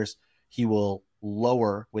players, he will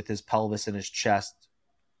lower with his pelvis and his chest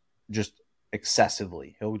just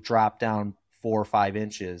excessively. He'll drop down 4 or 5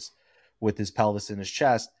 inches with his pelvis and his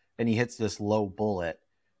chest, and he hits this low bullet.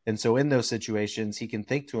 And so in those situations, he can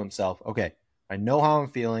think to himself, okay, I know how I'm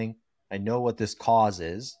feeling. I know what this cause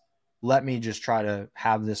is. Let me just try to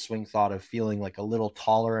have this swing thought of feeling like a little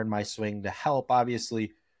taller in my swing to help,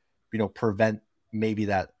 obviously, prevent maybe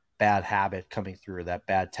that bad habit coming through, that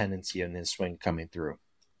bad tendency in his swing coming through.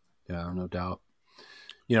 Yeah, no doubt.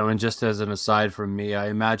 And just as an aside from me, I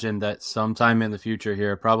imagine that sometime in the future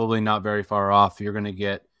here, probably not very far off, you're going to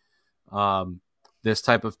get this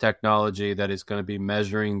type of technology that is going to be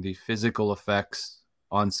measuring the physical effects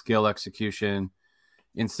on skill execution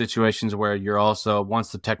in situations where you're also,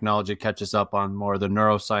 once the technology catches up on more the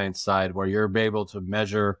neuroscience side, where you're able to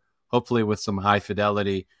measure, hopefully with some high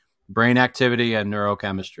fidelity, brain activity and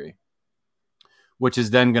neurochemistry, which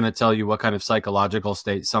is then going to tell you what kind of psychological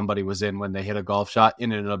state somebody was in when they hit a golf shot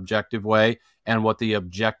in an objective way, and what the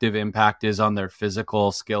objective impact is on their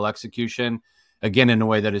physical skill execution. Again, in a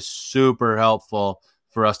way that is super helpful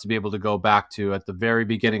for us to be able to go back to at the very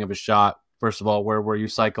beginning of a shot. First of all, where were you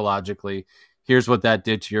psychologically? Here's what that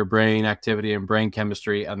did to your brain activity and brain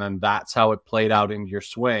chemistry. And then that's how it played out in your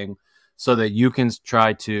swing, so that you can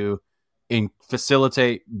try to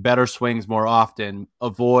facilitate better swings more often,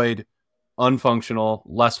 avoid unfunctional,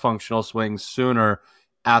 less functional swings sooner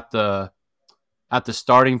at the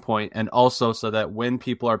starting point. And also so that when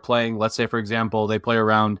people are playing, let's say, for example, they play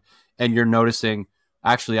around and you're noticing,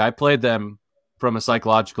 actually, I played them from a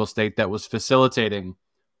psychological state that was facilitating,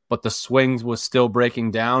 but the swings was still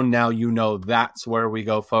breaking down. Now that's where we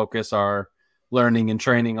go focus our learning and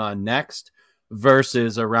training on next,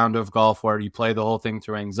 versus a round of golf where you play the whole thing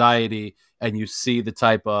through anxiety and you see the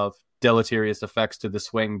type of deleterious effects to the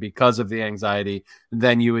swing because of the anxiety.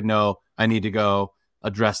 Then you would know, I need to go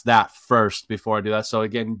address that first before I do that. So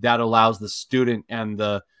again, that allows the student and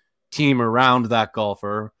the team around that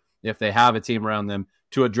golfer, if they have a team around them,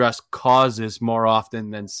 to address causes more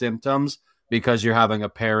often than symptoms, because you're having a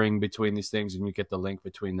pairing between these things and you get the link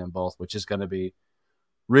between them both, which is going to be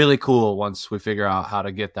really cool once we figure out how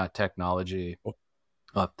to get that technology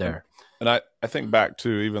up there. And I think back to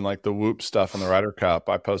even like the Whoop stuff in the Ryder Cup.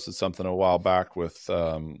 I posted something a while back with,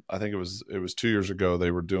 I think it was 2 years ago.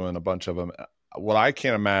 They were doing a bunch of them. What I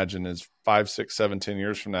can't imagine is 5, 6, 7, 10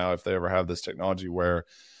 years from now, if they ever have this technology where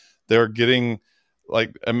they're getting,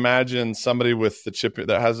 like, imagine somebody with the chip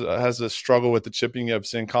that has a struggle with the chipping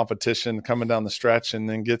yips in competition coming down the stretch, and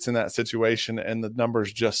then gets in that situation and the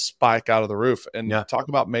numbers just spike out of the roof. And talk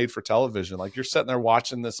about made for television. Like, you're sitting there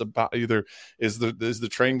watching this about either is the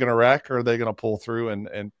train going to wreck, or are they going to pull through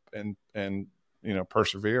and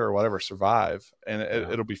persevere or whatever, survive. And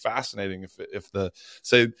it'll be fascinating if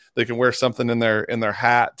say they can wear something in their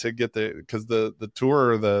hat to get because the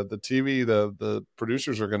tour, the TV, the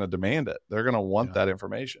producers are going to demand it. They're going to want that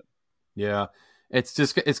information. Yeah. It's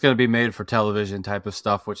going to be made for television type of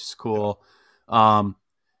stuff, which is cool.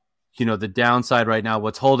 The downside right now,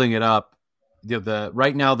 what's holding it up,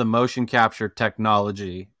 right now the motion capture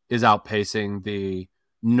technology is outpacing the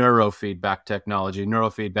neurofeedback technology.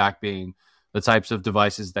 Neurofeedback being the types of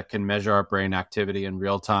devices that can measure our brain activity in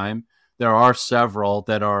real time. There are several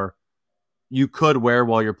that you could wear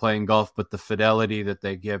while you're playing golf, but the fidelity that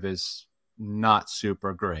they give is not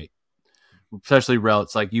super great. Especially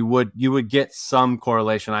it's like you would get some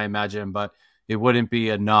correlation, I imagine, but it wouldn't be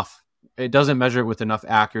enough. It doesn't measure it with enough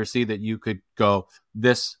accuracy that you could go,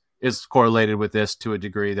 this is correlated with this to a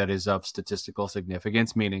degree that is of statistical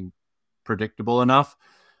significance, meaning predictable enough.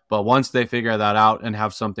 But once they figure that out and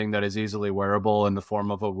have something that is easily wearable in the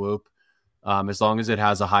form of a Whoop, as long as it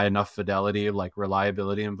has a high enough fidelity, like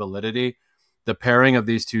reliability and validity, the pairing of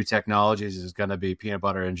these two technologies is going to be peanut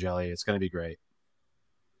butter and jelly. It's going to be great.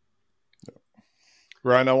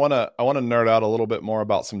 Ryan, I want to nerd out a little bit more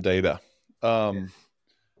about some data. A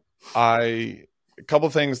couple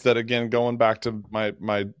of things that, again, going back to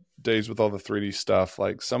my days with all the 3D stuff,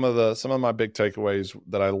 like some of my big takeaways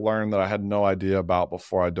that I learned that I had no idea about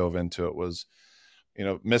before I dove into it was,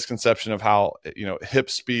 misconception of how, hip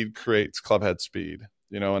speed creates club head speed,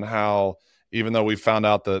 and how, even though we found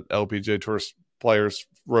out that LPGA Tour players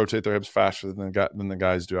rotate their hips faster than the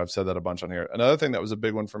guys do. I've said that a bunch on here. Another thing that was a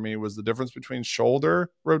big one for me was the difference between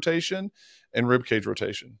shoulder rotation and rib cage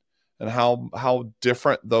rotation, and how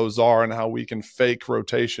different those are, and how we can fake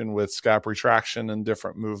rotation with scap retraction and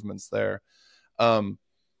different movements there.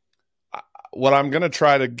 What I'm going to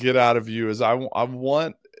try to get out of you is I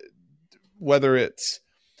want, whether it's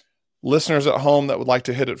listeners at home that would like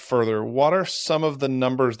to hit it further, what are some of the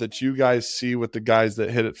numbers that you guys see with the guys that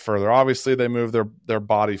hit it further? Obviously they move their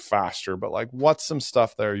body faster, but like, what's some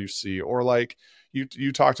stuff there you see? Or like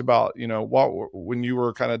you talked about, when you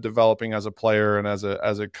were kind of developing as a player and as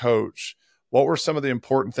a coach, what were some of the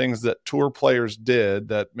important things that tour players did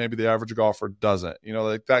that maybe the average golfer doesn't,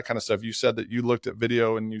 like that kind of stuff? You said that you looked at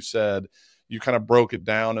video and you said you kind of broke it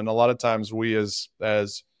down. And a lot of times we as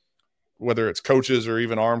whether it's coaches or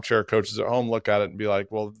even armchair coaches at home, look at it and be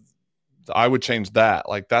like, well, I would change that.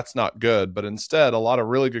 Like, that's not good. But instead, a lot of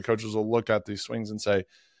really good coaches will look at these swings and say,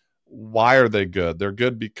 why are they good? They're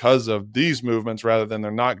good because of these movements rather than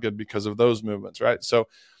they're not good because of those movements. Right. So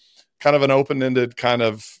kind of an open-ended kind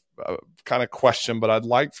of question, but I'd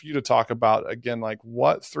like for you to talk about, again, like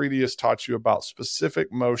what 3D has taught you about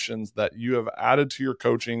specific motions that you have added to your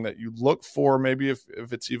coaching that you look for, maybe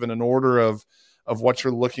if it's even an order of what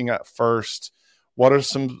you're looking at first. What are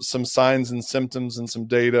some signs and symptoms and some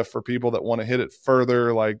data for people that want to hit it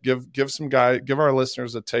further? Like give our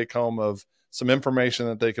listeners a take home of some information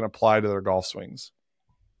that they can apply to their golf swings.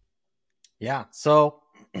 Yeah. So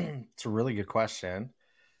it's a really good question.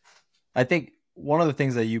 I think one of the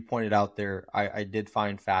things that you pointed out there, I did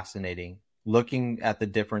find fascinating, looking at the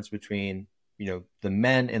difference between, the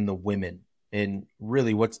men and the women and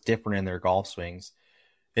really what's different in their golf swings.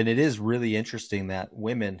 And it is really interesting that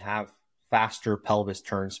women have faster pelvis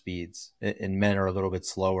turn speeds and men are a little bit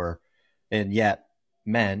slower. And yet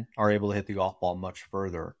men are able to hit the golf ball much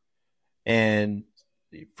further. And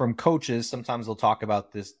from coaches, sometimes they'll talk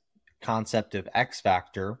about this concept of X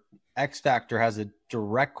factor. X factor has a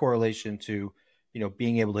direct correlation to,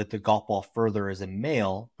 being able to hit the golf ball further as a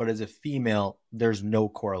male, but as a female, there's no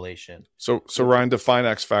correlation. So Ryan, define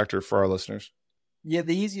X factor for our listeners. Yeah,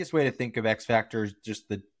 the easiest way to think of X factor is just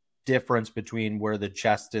the difference between where the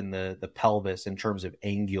chest and the pelvis in terms of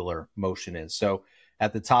angular motion is. So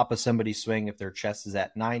at the top of somebody's swing, if their chest is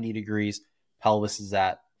at 90 degrees, pelvis is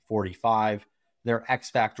at 45, their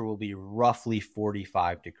X factor will be roughly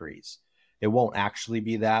 45 degrees. It won't actually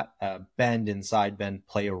be that. Bend and side bend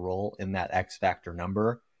play a role in that X factor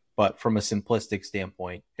number, but from a simplistic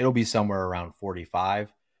standpoint, it'll be somewhere around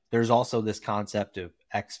 45. There's also this concept of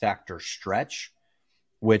X factor stretch,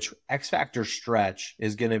 which X factor stretch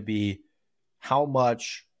is going to be how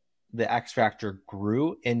much the X factor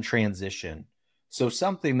grew in transition. So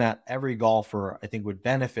something that every golfer, I think, would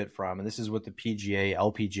benefit from, and this is what the PGA,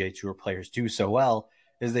 LPGA Tour players do so well,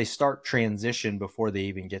 is they start transition before they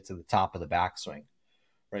even get to the top of the backswing,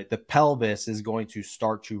 right? The pelvis is going to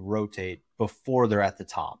start to rotate before they're at the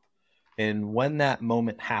top. And when that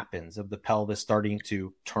moment happens of the pelvis starting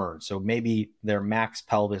to turn, so maybe their max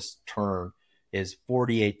pelvis turn is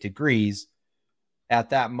 48 degrees,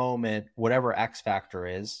 at that moment, whatever X factor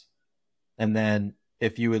is, and then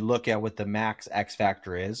if you would look at what the max X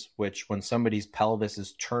factor is, which when somebody's pelvis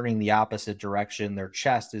is turning the opposite direction, their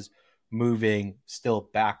chest is moving still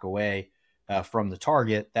back away from the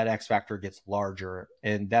target, that X factor gets larger.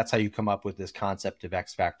 And that's how you come up with this concept of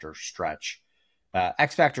X factor stretch.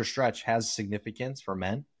 X factor stretch has significance for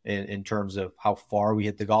men in terms of how far we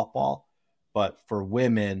hit the golf ball. But for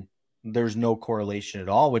women, there's no correlation at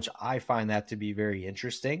all, which I find that to be very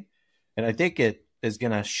interesting. And I think it is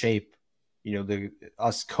going to shape,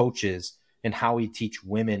 us coaches and how we teach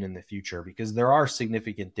women in the future, because there are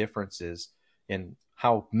significant differences in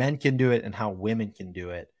how men can do it and how women can do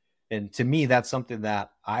it. And to me, that's something that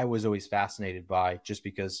I was always fascinated by, just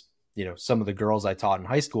because, some of the girls I taught in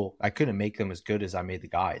high school, I couldn't make them as good as I made the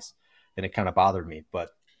guys. And it kind of bothered me, but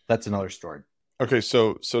that's another story. Okay.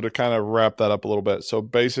 So to kind of wrap that up a little bit. So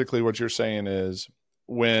basically what you're saying is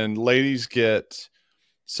when ladies get,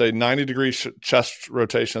 say, 90-degree chest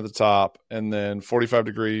rotation at the top and then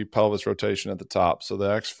 45-degree pelvis rotation at the top. So the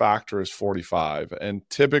X factor is 45. And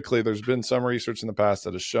typically there's been some research in the past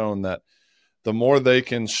that has shown that the more they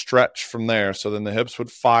can stretch from there, so then the hips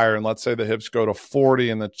would fire, and let's say the hips go to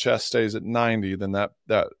 40 and the chest stays at 90, then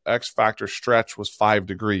that X factor stretch was 5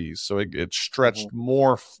 degrees. So it stretched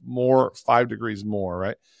more 5 degrees more,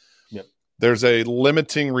 right? Yep. There's a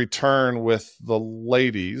limiting return with the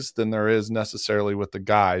ladies than there is necessarily with the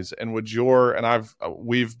guys. And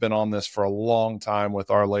we've been on this for a long time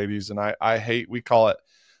with our ladies, and we call it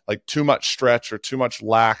like too much stretch or too much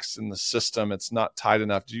lax in the system. It's not tight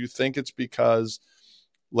enough. Do you think it's because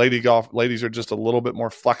ladies are just a little bit more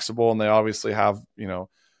flexible, and they obviously have,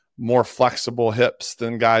 more flexible hips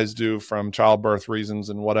than guys do from childbirth reasons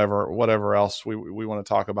and whatever else we want to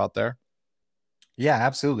talk about there? Yeah,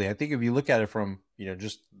 absolutely. I think if you look at it from,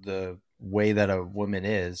 just the way that a woman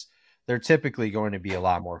is, they're typically going to be a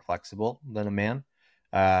lot more flexible than a man.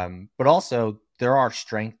 But also there are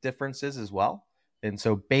strength differences as well. And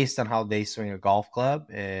so based on how they swing a golf club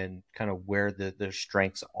and kind of where their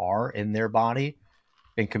strengths are in their body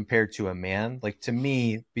and compared to a man, like to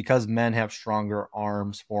me, because men have stronger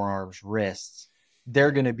arms, forearms, wrists,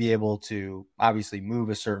 they're going to be able to obviously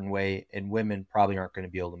move a certain way, and women probably aren't going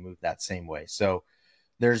to be able to move that same way. So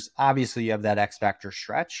there's obviously, you have that X factor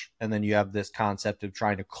stretch, and then you have this concept of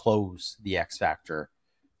trying to close the X factor.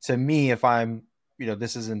 To me, if I'm,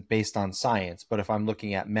 this isn't based on science, but if I'm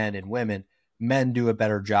looking at men and women, men do a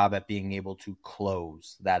better job at being able to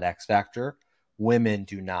close that X factor. Women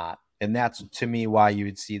do not. And that's, to me, why you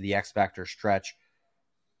would see the X factor stretch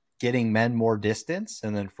getting men more distance.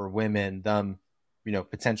 And then for women, them,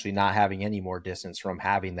 potentially not having any more distance from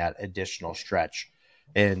having that additional stretch.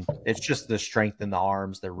 And it's just the strength in the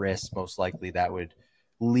arms, the wrists, most likely, that would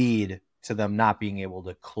lead to them not being able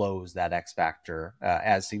to close that X factor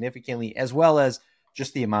as significantly, as well as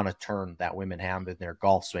just the amount of turn that women have in their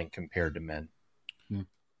golf swing compared to men.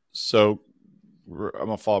 So I'm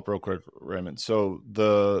going to follow up real quick, Raymond. So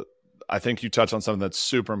I think you touched on something that's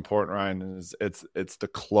super important, Ryan, and it's the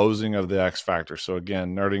closing of the X factor. So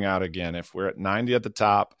again, nerding out again, if we're at 90 at the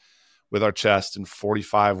top with our chest and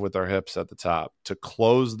 45 with our hips at the top, to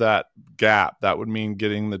close that gap, that would mean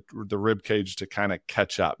getting the rib cage to kind of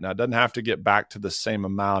catch up. Now, it doesn't have to get back to the same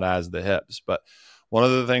amount as the hips, but one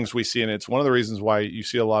of the things we see, and it's one of the reasons why you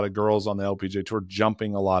see a lot of girls on the LPGA Tour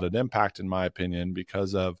jumping a lot at impact, in my opinion,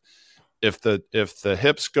 because of if the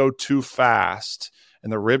hips go too fast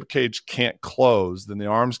and the rib cage can't close, then the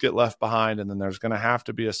arms get left behind, and then there's going to have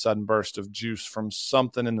to be a sudden burst of juice from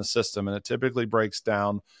something in the system, and it typically breaks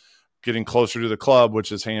down getting closer to the club,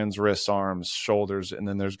 which is hands, wrists, arms, shoulders, and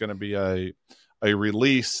then there's going to be a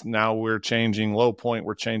release. Now we're changing low point,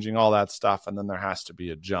 we're changing all that stuff, and then there has to be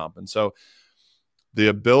a jump. And so the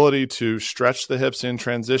ability to stretch the hips in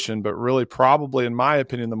transition, but really probably, in my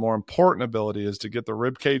opinion, the more important ability is to get the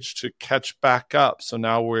rib cage to catch back up. So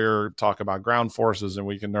now we're talking about ground forces, and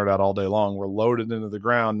we can nerd out all day long. We're loaded into the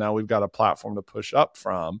ground. Now we've got a platform to push up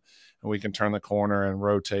from, and we can turn the corner and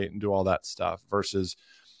rotate and do all that stuff, versus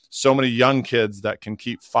so many young kids that can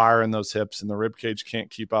keep firing those hips and the rib cage can't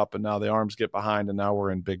keep up, and now the arms get behind, and now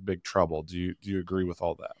we're in big, big trouble. Do you agree with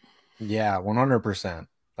all that? Yeah, 100%.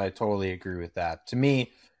 I totally agree with that. To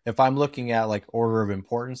me, if I'm looking at like order of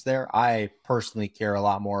importance there, I personally care a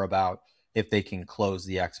lot more about if they can close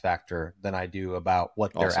the X factor than I do about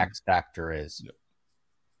what their X factor is.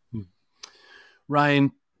 Yep.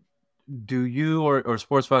 Ryan, do you or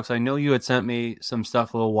Sportsbox, I know you had sent me some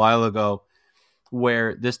stuff a little while ago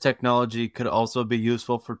where this technology could also be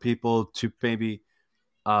useful for people to maybe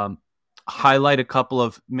highlight a couple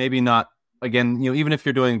of, maybe not, again, even if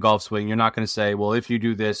you're doing a golf swing, you're not going to say, well, if you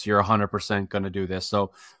do this, you're 100% going to do this.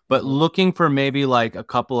 So, but looking for maybe like a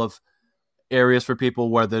couple of areas for people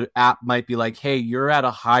where the app might be like, hey, you're at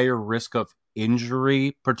a higher risk of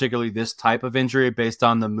injury, particularly this type of injury, based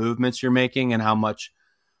on the movements you're making and how much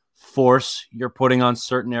force you're putting on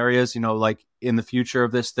certain areas? Like in the future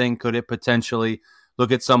of this thing, could it potentially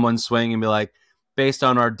look at someone's swing and be like, based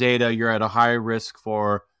on our data, you're at a high risk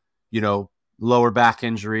for, lower back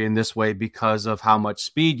injury in this way because of how much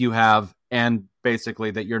speed you have, and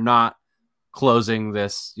basically that you're not closing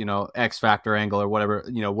this, X factor angle or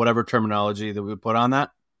whatever terminology that we would put on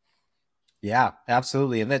that? Yeah,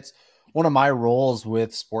 absolutely. And that's one of my roles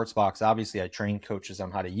with Sportsbox. Obviously, I train coaches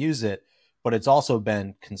on how to use it, but it's also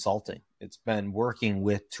been consulting. It's been working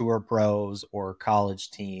with tour pros or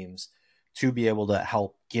college teams to be able to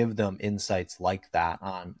help give them insights like that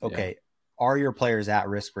on, okay, are your players at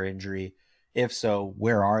risk for injury? If so,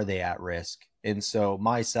 where are they at risk? And so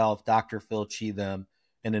myself, Dr. Phil Cheatham,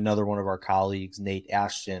 and another one of our colleagues, Nate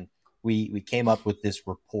Ashton, we came up with this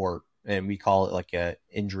report, and we call it like a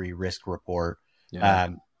injury risk report. Yeah.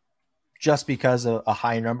 Just because a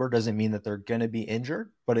high number doesn't mean that they're going to be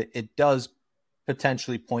injured, but it does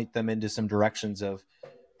potentially point them into some directions of,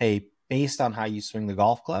 hey, based on how you swing the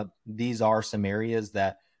golf club, these are some areas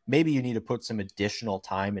that maybe you need to put some additional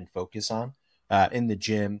time and focus on in the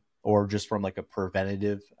gym, or just from like a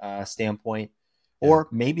preventative standpoint. Or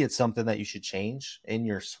maybe it's something that you should change in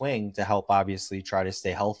your swing to help obviously try to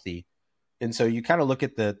stay healthy. And so you kind of look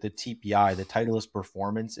at the TPI, the Titleist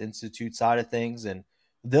Performance Institute side of things, and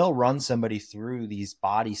they'll run somebody through these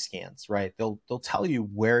body scans, right? They'll tell you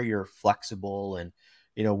where you're flexible and,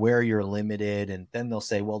 where you're limited. And then they'll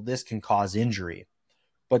say, well, this can cause injury.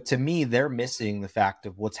 But to me, they're missing the fact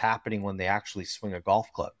of what's happening when they actually swing a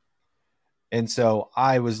golf club. And so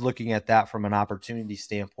I was looking at that from an opportunity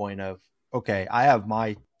standpoint of, okay, I have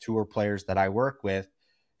my tour players that I work with,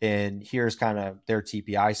 and here's kind of their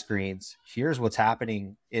TPI screens. Here's what's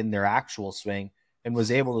happening in their actual swing, and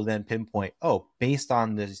was able to then pinpoint, oh, based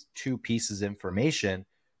on these two pieces of information,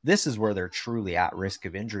 this is where they're truly at risk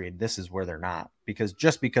of injury, and this is where they're not. Because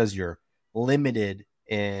just because you're limited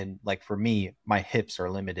in, like for me, my hips are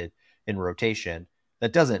limited in rotation,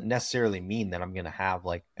 that doesn't necessarily mean that I'm going to have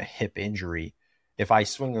like a hip injury. If I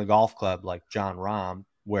swing a golf club like John Rahm,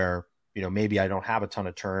 where, maybe I don't have a ton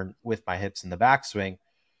of turn with my hips in the backswing,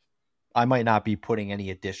 I might not be putting any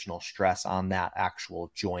additional stress on that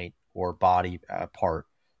actual joint or body part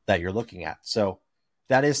that you're looking at. So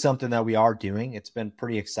that is something that we are doing. It's been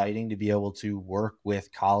pretty exciting to be able to work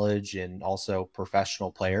with college and also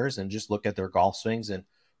professional players and just look at their golf swings and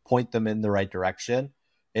point them in the right direction.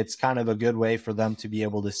 It's kind of a good way for them to be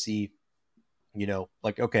able to see,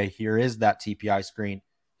 like, okay, here is that TPI screen.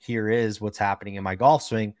 Here is what's happening in my golf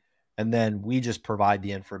swing. And then we just provide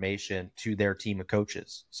the information to their team of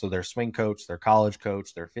coaches. So their swing coach, their college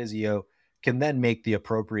coach, their physio can then make the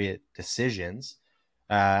appropriate decisions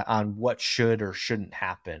on what should or shouldn't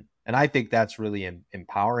happen. And I think that's really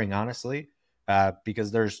empowering, honestly,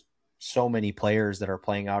 because there's so many players that are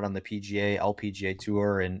playing out on the PGA, LPGA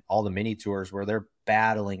tour, and all the mini tours where they're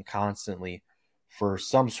battling constantly for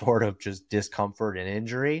some sort of just discomfort and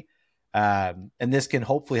injury. And this can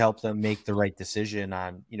hopefully help them make the right decision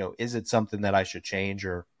on, is it something that I should change,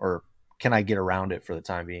 or can I get around it for the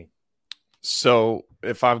time being? So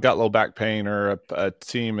if I've got low back pain, or a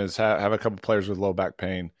team have a couple players with low back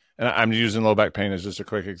pain, and I'm using low back pain as just a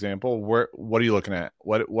quick example, what are you looking at?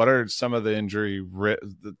 What are some of the injury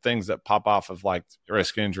the things that pop off of like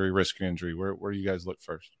risk injury? Where do you guys look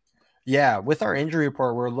first? Yeah, with our injury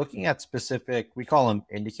report, we're looking at specific, we call them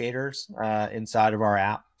indicators inside of our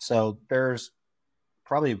app. So there's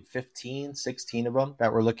probably 15, 16 of them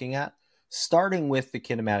that we're looking at, starting with the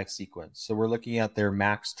kinematic sequence. So we're looking at their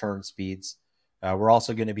max turn speeds. We're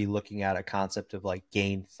also going to be looking at a concept of like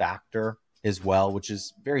gain factor as well, which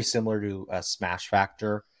is very similar to a smash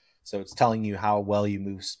factor. So it's telling you how well you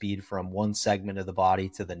move speed from one segment of the body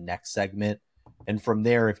to the next segment. And from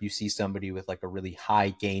there, if you see somebody with like a really high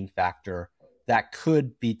gain factor, that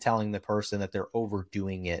could be telling the person that they're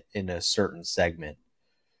overdoing it in a certain segment.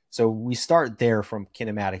 So we start there from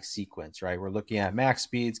kinematic sequence, right? We're looking at max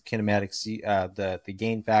speeds, kinematic, the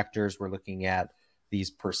gain factors. We're looking at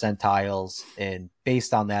these percentiles, and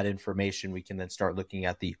based on that information, we can then start looking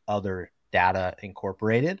at the other data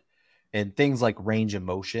incorporated and things like range of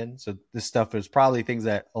motion. So this stuff is probably things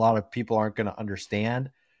that a lot of people aren't going to understand.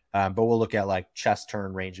 But we'll look at like chest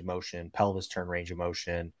turn range of motion, pelvis turn range of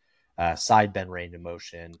motion, side bend range of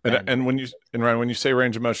motion. And Ryan, when you say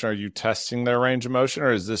range of motion, are you testing their range of motion,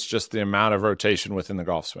 or is this just the amount of rotation within the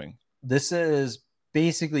golf swing? This is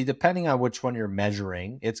basically, depending on which one you're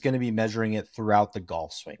measuring, it's going to be measuring it throughout the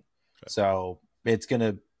golf swing. Okay. So it's going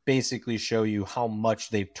to basically show you how much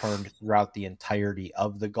they've turned throughout the entirety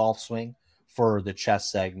of the golf swing for the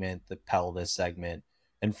chest segment, the pelvis segment.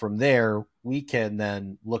 And from there, we can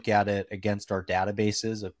then look at it against our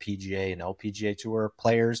databases of PGA and LPGA Tour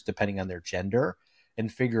players, depending on their gender,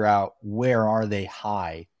 and figure out where are they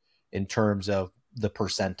high in terms of the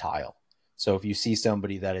percentile. So if you see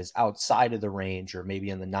somebody that is outside of the range or maybe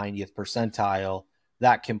in the 90th percentile,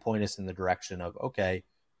 that can point us in the direction of, okay,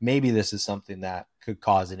 maybe this is something that could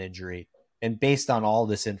cause an injury. And based on all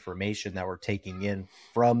this information that we're taking in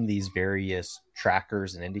from these various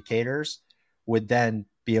trackers and indicators, would then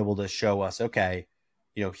be able to show us, okay,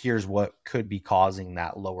 here's what could be causing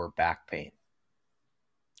that lower back pain.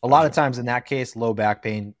 A lot of times in that case, low back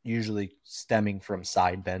pain usually stemming from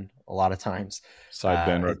side bend. A lot of times, side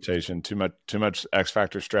bend rotation, too much X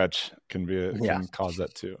factor stretch can cause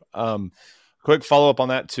that too. Quick follow up on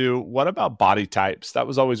that too. What about body types? That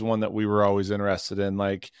was always one that we were always interested in.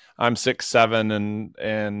 Like I'm 6'7"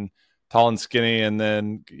 and tall and skinny, and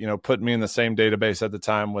then put me in the same database at the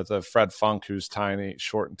time with a Fred Funk who's tiny,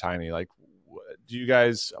 short and tiny. Like, what do you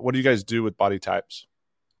guys do with body types?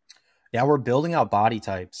 Yeah, we're building out body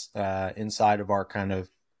types inside of our kind of,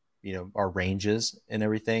 our ranges and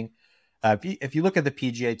everything. If you look at the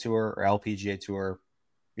PGA Tour or LPGA Tour,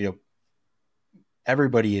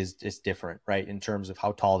 everybody is different, right? In terms of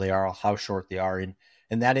how tall they are, how short they are.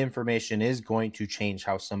 And that information is going to change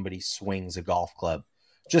how somebody swings a golf club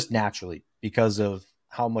just naturally because of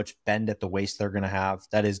how much bend at the waist they're going to have.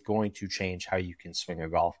 That is going to change how you can swing a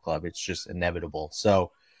golf club. It's just inevitable.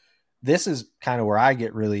 So this is kind of where I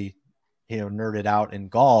get really nerded out in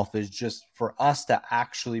golf, is just for us to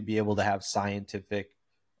actually be able to have scientific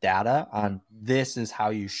data on this is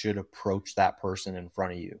how you should approach that person in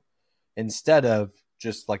front of you, instead of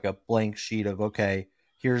just like a blank sheet of, okay,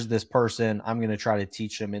 here's this person, I'm going to try to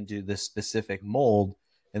teach them into this specific mold.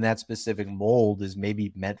 And that specific mold is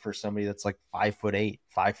maybe meant for somebody that's like 5'8",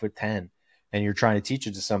 5'10", and you're trying to teach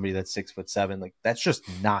it to somebody that's 6'7". Like that's just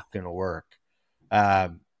not going to work.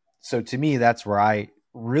 So to me, that's where I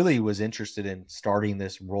really was interested in starting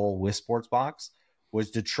this role with Sportsbox,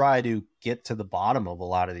 was to try to get to the bottom of a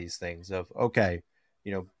lot of these things of, okay,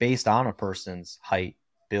 based on a person's height,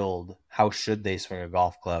 build, how should they swing a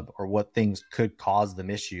golf club, or what things could cause them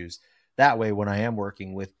issues. That way, when I am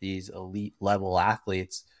working with these elite level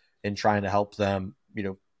athletes and trying to help them,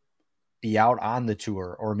 be out on the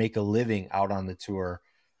tour or make a living out on the tour,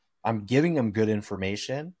 I'm giving them good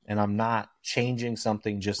information and I'm not changing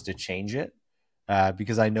something just to change it.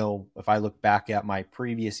 Because I know if I look back at my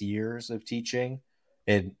previous years of teaching,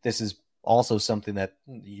 and this is also something that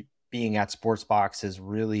being at Sportsbox has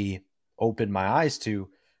really opened my eyes to,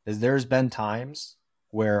 is there's been times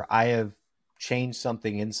where I have changed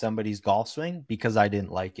something in somebody's golf swing because I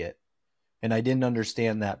didn't like it. And I didn't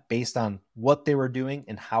understand that based on what they were doing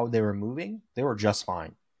and how they were moving, they were just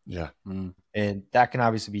fine. Yeah. And that can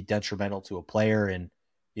obviously be detrimental to a player. And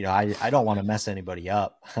I don't want to mess anybody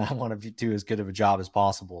up. I want to do as good of a job as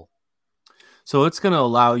possible. So it's going to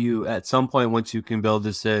allow you at some point, once you can build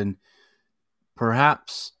this in,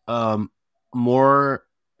 perhaps more,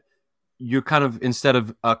 you're kind of, instead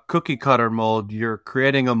of a cookie cutter mold, you're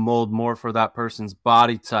creating a mold more for that person's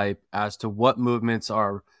body type as to what movements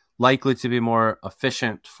are likely to be more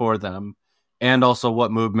efficient for them, and also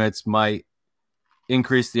what movements might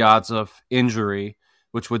increase the odds of injury,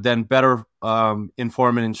 which would then better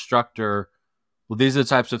inform an instructor. Well, these are the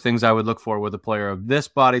types of things I would look for with a player of this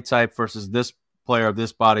body type versus this player of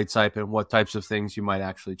this body type, and what types of things you might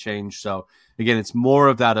actually change. So again, it's more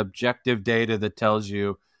of that objective data that tells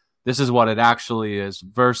you this is what it actually is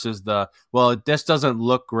versus this doesn't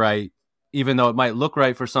look right, even though it might look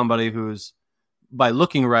right for somebody who's, by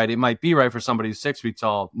looking right, it might be right for somebody who's 6 feet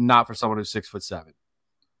tall, not for someone who's 6'7".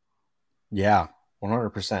 Yeah,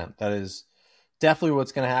 100%. That is definitely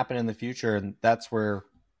what's going to happen in the future. And that's where,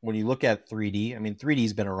 when you look at 3D, 3D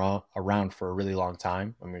has been around for a really long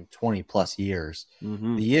time. 20 plus years.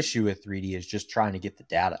 Mm-hmm. The issue with 3D is just trying to get the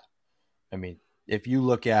data. If you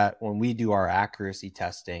look at when we do our accuracy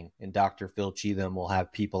testing, and Dr. Phil Cheatham will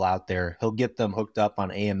have people out there, he'll get them hooked up on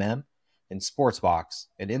AMM and Sportsbox.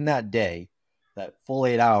 And in that day, that full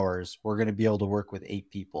 8 hours, we're going to be able to work with 8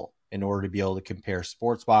 people in order to be able to compare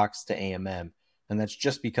Sportsbox to AMM. And that's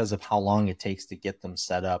just because of how long it takes to get them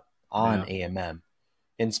set up on AMM.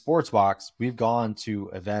 In Sportsbox, we've gone to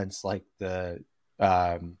events like the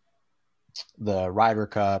Ryder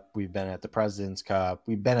Cup. We've been at the President's Cup.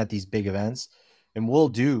 We've been at these big events, and we'll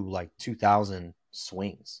do like 2,000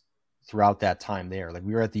 swings throughout that time there. Like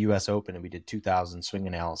we were at the US Open and we did 2,000 swing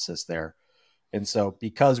analysis there. And so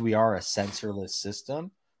because we are a sensorless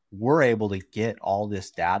system, we're able to get all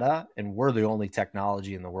this data, and we're the only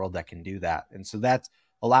technology in the world that can do that. And so that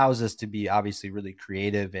allows us to be obviously really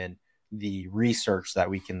creative in the research that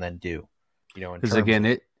we can then do, because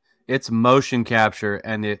again, it's motion capture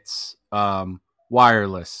and it's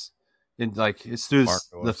wireless, and like it's through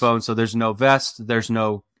the phone. So there's no vest, there's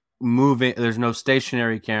no moving, there's no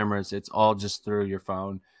stationary cameras. It's all just through your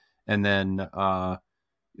phone. And then,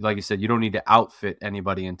 like you said, you don't need to outfit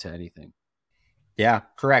anybody into anything. Yeah,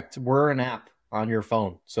 correct. We're an app on your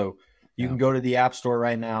phone. So you can go to the App Store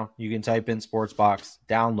right now. You can type in Sportsbox,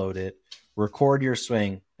 download it, record your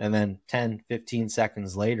swing, and then 10, 15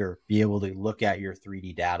 seconds later, be able to look at your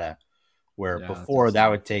 3D data. Where before that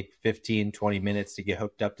would take 15, 20 minutes to get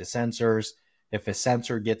hooked up to sensors. If a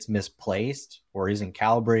sensor gets misplaced or isn't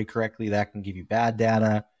calibrated correctly, that can give you bad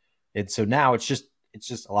data. And so now it's just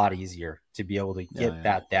a lot easier to be able to get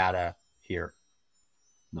that data here.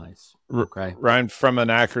 Nice. Okay. Ryan, from an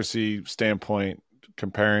accuracy standpoint,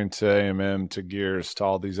 comparing to AMM, to gears, to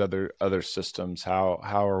all these other systems, how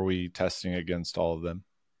are we testing against all of them?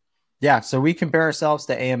 Yeah, so we compare ourselves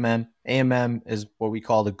to AMM. AMM is what we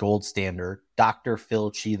call the gold standard. Dr. Phil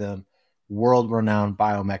Cheatham, world-renowned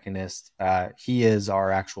biomechanist. He is our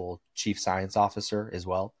actual chief science officer as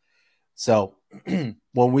well. So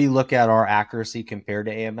when we look at our accuracy compared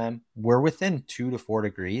to AMM, we're within 2 to 4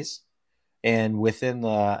 degrees and within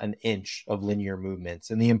an inch of linear movements.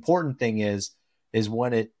 And the important thing is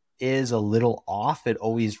when it is a little off, it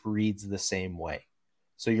always reads the same way.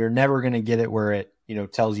 So you're never going to get it where it,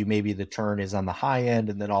 tells you maybe the turn is on the high end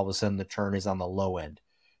and then all of a sudden the turn is on the low end.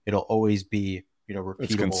 It'll always be, repeatable.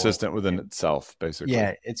 It's consistent within itself, basically.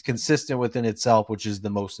 Yeah, it's consistent within itself, which is the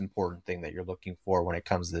most important thing that you're looking for when it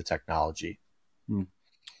comes to the technology.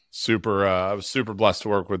 Super. I was super blessed to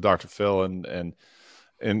work with Dr. Phil, and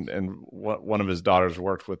one of his daughters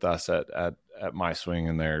worked with us at My Swing,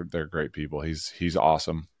 and they're great people. He's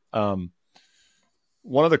awesome.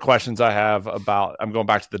 One of the questions I have about, I'm going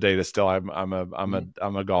back to the data still. I'm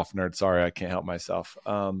a golf nerd. Sorry, I can't help myself.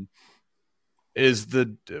 Is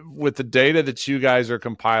with the data that you guys are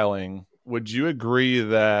compiling, would you agree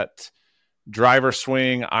that driver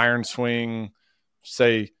swing, iron swing,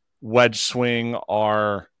 say wedge swing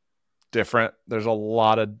are different? There's a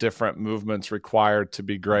lot of different movements required to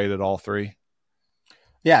be great at all three.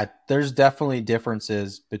 Yeah, there's definitely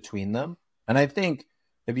differences between them. And I think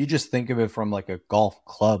if you just think of it from like a golf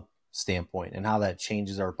club standpoint and how that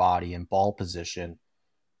changes our body and ball position,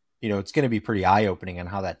 it's going to be pretty eye-opening on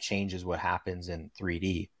how that changes what happens in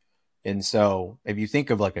 3D. And so if you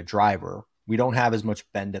think of like a driver, we don't have as much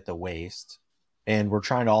bend at the waist, and we're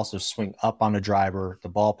trying to also swing up on a driver. The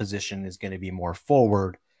ball position is going to be more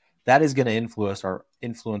forward. That is going to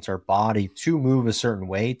influence our body to move a certain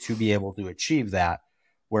way to be able to achieve that.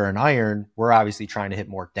 Where an iron, we're obviously trying to hit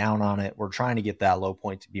more down on it. We're trying to get that low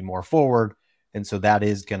point to be more forward. And so that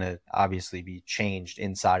is going to obviously be changed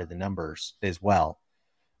inside of the numbers as well.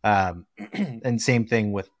 And same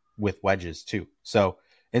thing with wedges too. So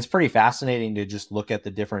it's pretty fascinating to just look at the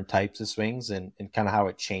different types of swings and kind of how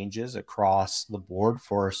it changes across the board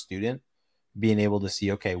for a student, being able to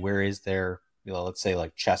see, okay, where is there, let's say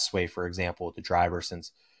like chest sway, for example, with the driver,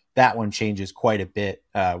 since that one changes quite a bit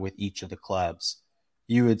with each of the clubs.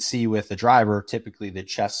 You would see with the driver, typically the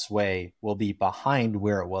chest sway will be behind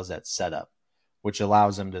where it was at setup, which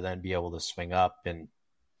allows them to then be able to swing up and,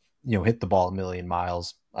 hit the ball a million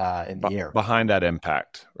miles in the air. Behind that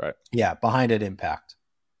impact, right? Yeah, behind that impact.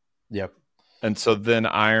 Yep. And so then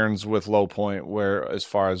irons with low point, where as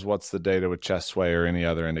far as what's the data with chest sway or any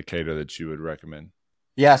other indicator that you would recommend?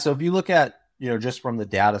 Yeah, so if you look at, just from the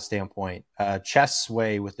data standpoint, chest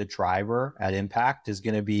sway with the driver at impact is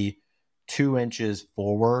going to be 2 inches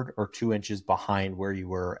forward or 2 inches behind where you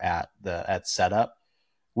were at setup.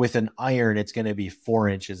 With an iron, it's going to be 4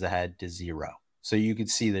 inches ahead to 0. So you can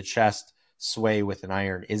see the chest sway with an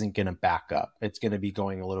iron isn't going to back up. It's going to be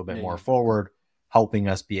going a little bit more forward, helping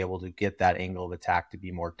us be able to get that angle of attack to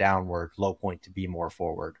be more downward, low point to be more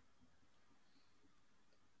forward.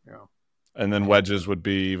 Yeah. And then wedges would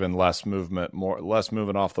be even less movement, less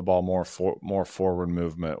moving off the ball, more forward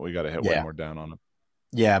movement. We got to hit way more down on them.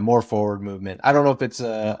 Yeah, more forward movement. I don't know if it's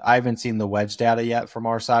I haven't seen the wedge data yet from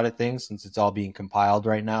our side of things since it's all being compiled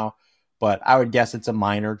right now, but I would guess it's a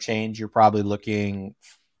minor change. You're probably looking,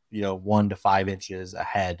 1 to 5 inches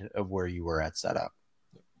ahead of where you were at setup.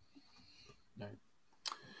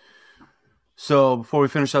 So before we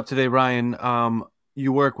finish up today, Ryan,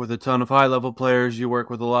 you work with a ton of high-level players. You work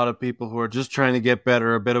with a lot of people who are just trying to get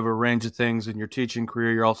better, a bit of a range of things in your teaching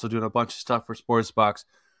career. You're also doing a bunch of stuff for Sportsbox.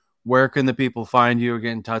 Where can the people find you or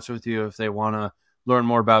get in touch with you if they want to learn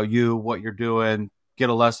more about you, what you're doing, get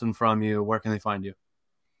a lesson from you, where can they find you?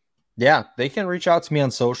 Yeah, they can reach out to me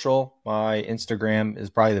on social. My Instagram is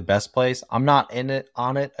probably the best place. I'm not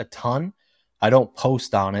on it a ton. I don't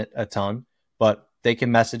post on it a ton, but they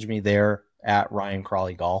can message me there at Ryan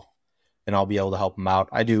Crawley Golf, and I'll be able to help them out.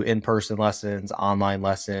 I do in-person lessons, online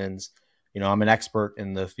lessons. I'm an expert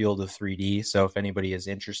in the field of 3D. So if anybody is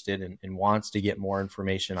interested and wants to get more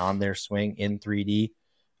information on their swing in 3D,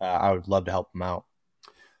 I would love to help them out.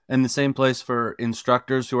 And the same place for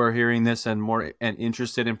instructors who are hearing this and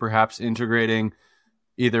interested in perhaps integrating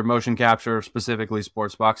either motion capture or specifically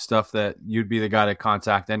Sportsbox stuff, that you'd be the guy to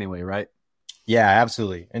contact anyway, right? Yeah,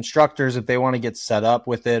 absolutely. Instructors, if they want to get set up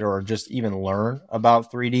with it or just even learn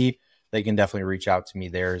about 3D, they can definitely reach out to me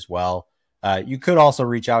there as well. You could also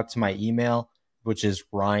reach out to my email, which is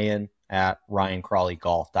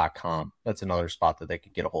ryan@ryancrawleygolf.com. That's another spot that they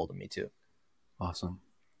could get a hold of me too. Awesome.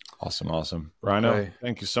 Rhino, Okay.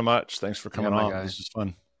 thank you so much. Thanks for coming on. Guy. This was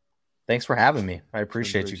fun. Thanks for having me. I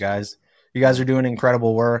appreciate you guys. You guys are doing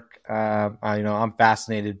incredible work. I'm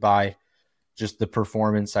fascinated by just the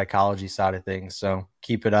performance psychology side of things. So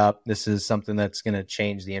keep it up. This is something that's going to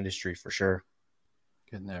change the industry for sure.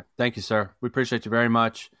 Good in there. Thank you, sir. We appreciate you very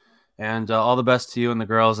much. And all the best to you and the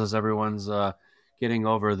girls as everyone's getting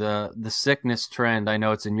over the sickness trend. I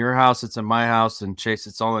know it's in your house, it's in my house, and Chase,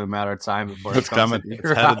 it's only a matter of time before it's coming. It's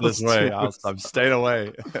headed this way. I'm staying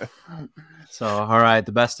away. So, all right.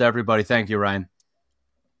 The best to everybody. Thank you, Ryan.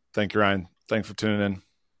 Thank you, Ryan. Thanks for tuning in.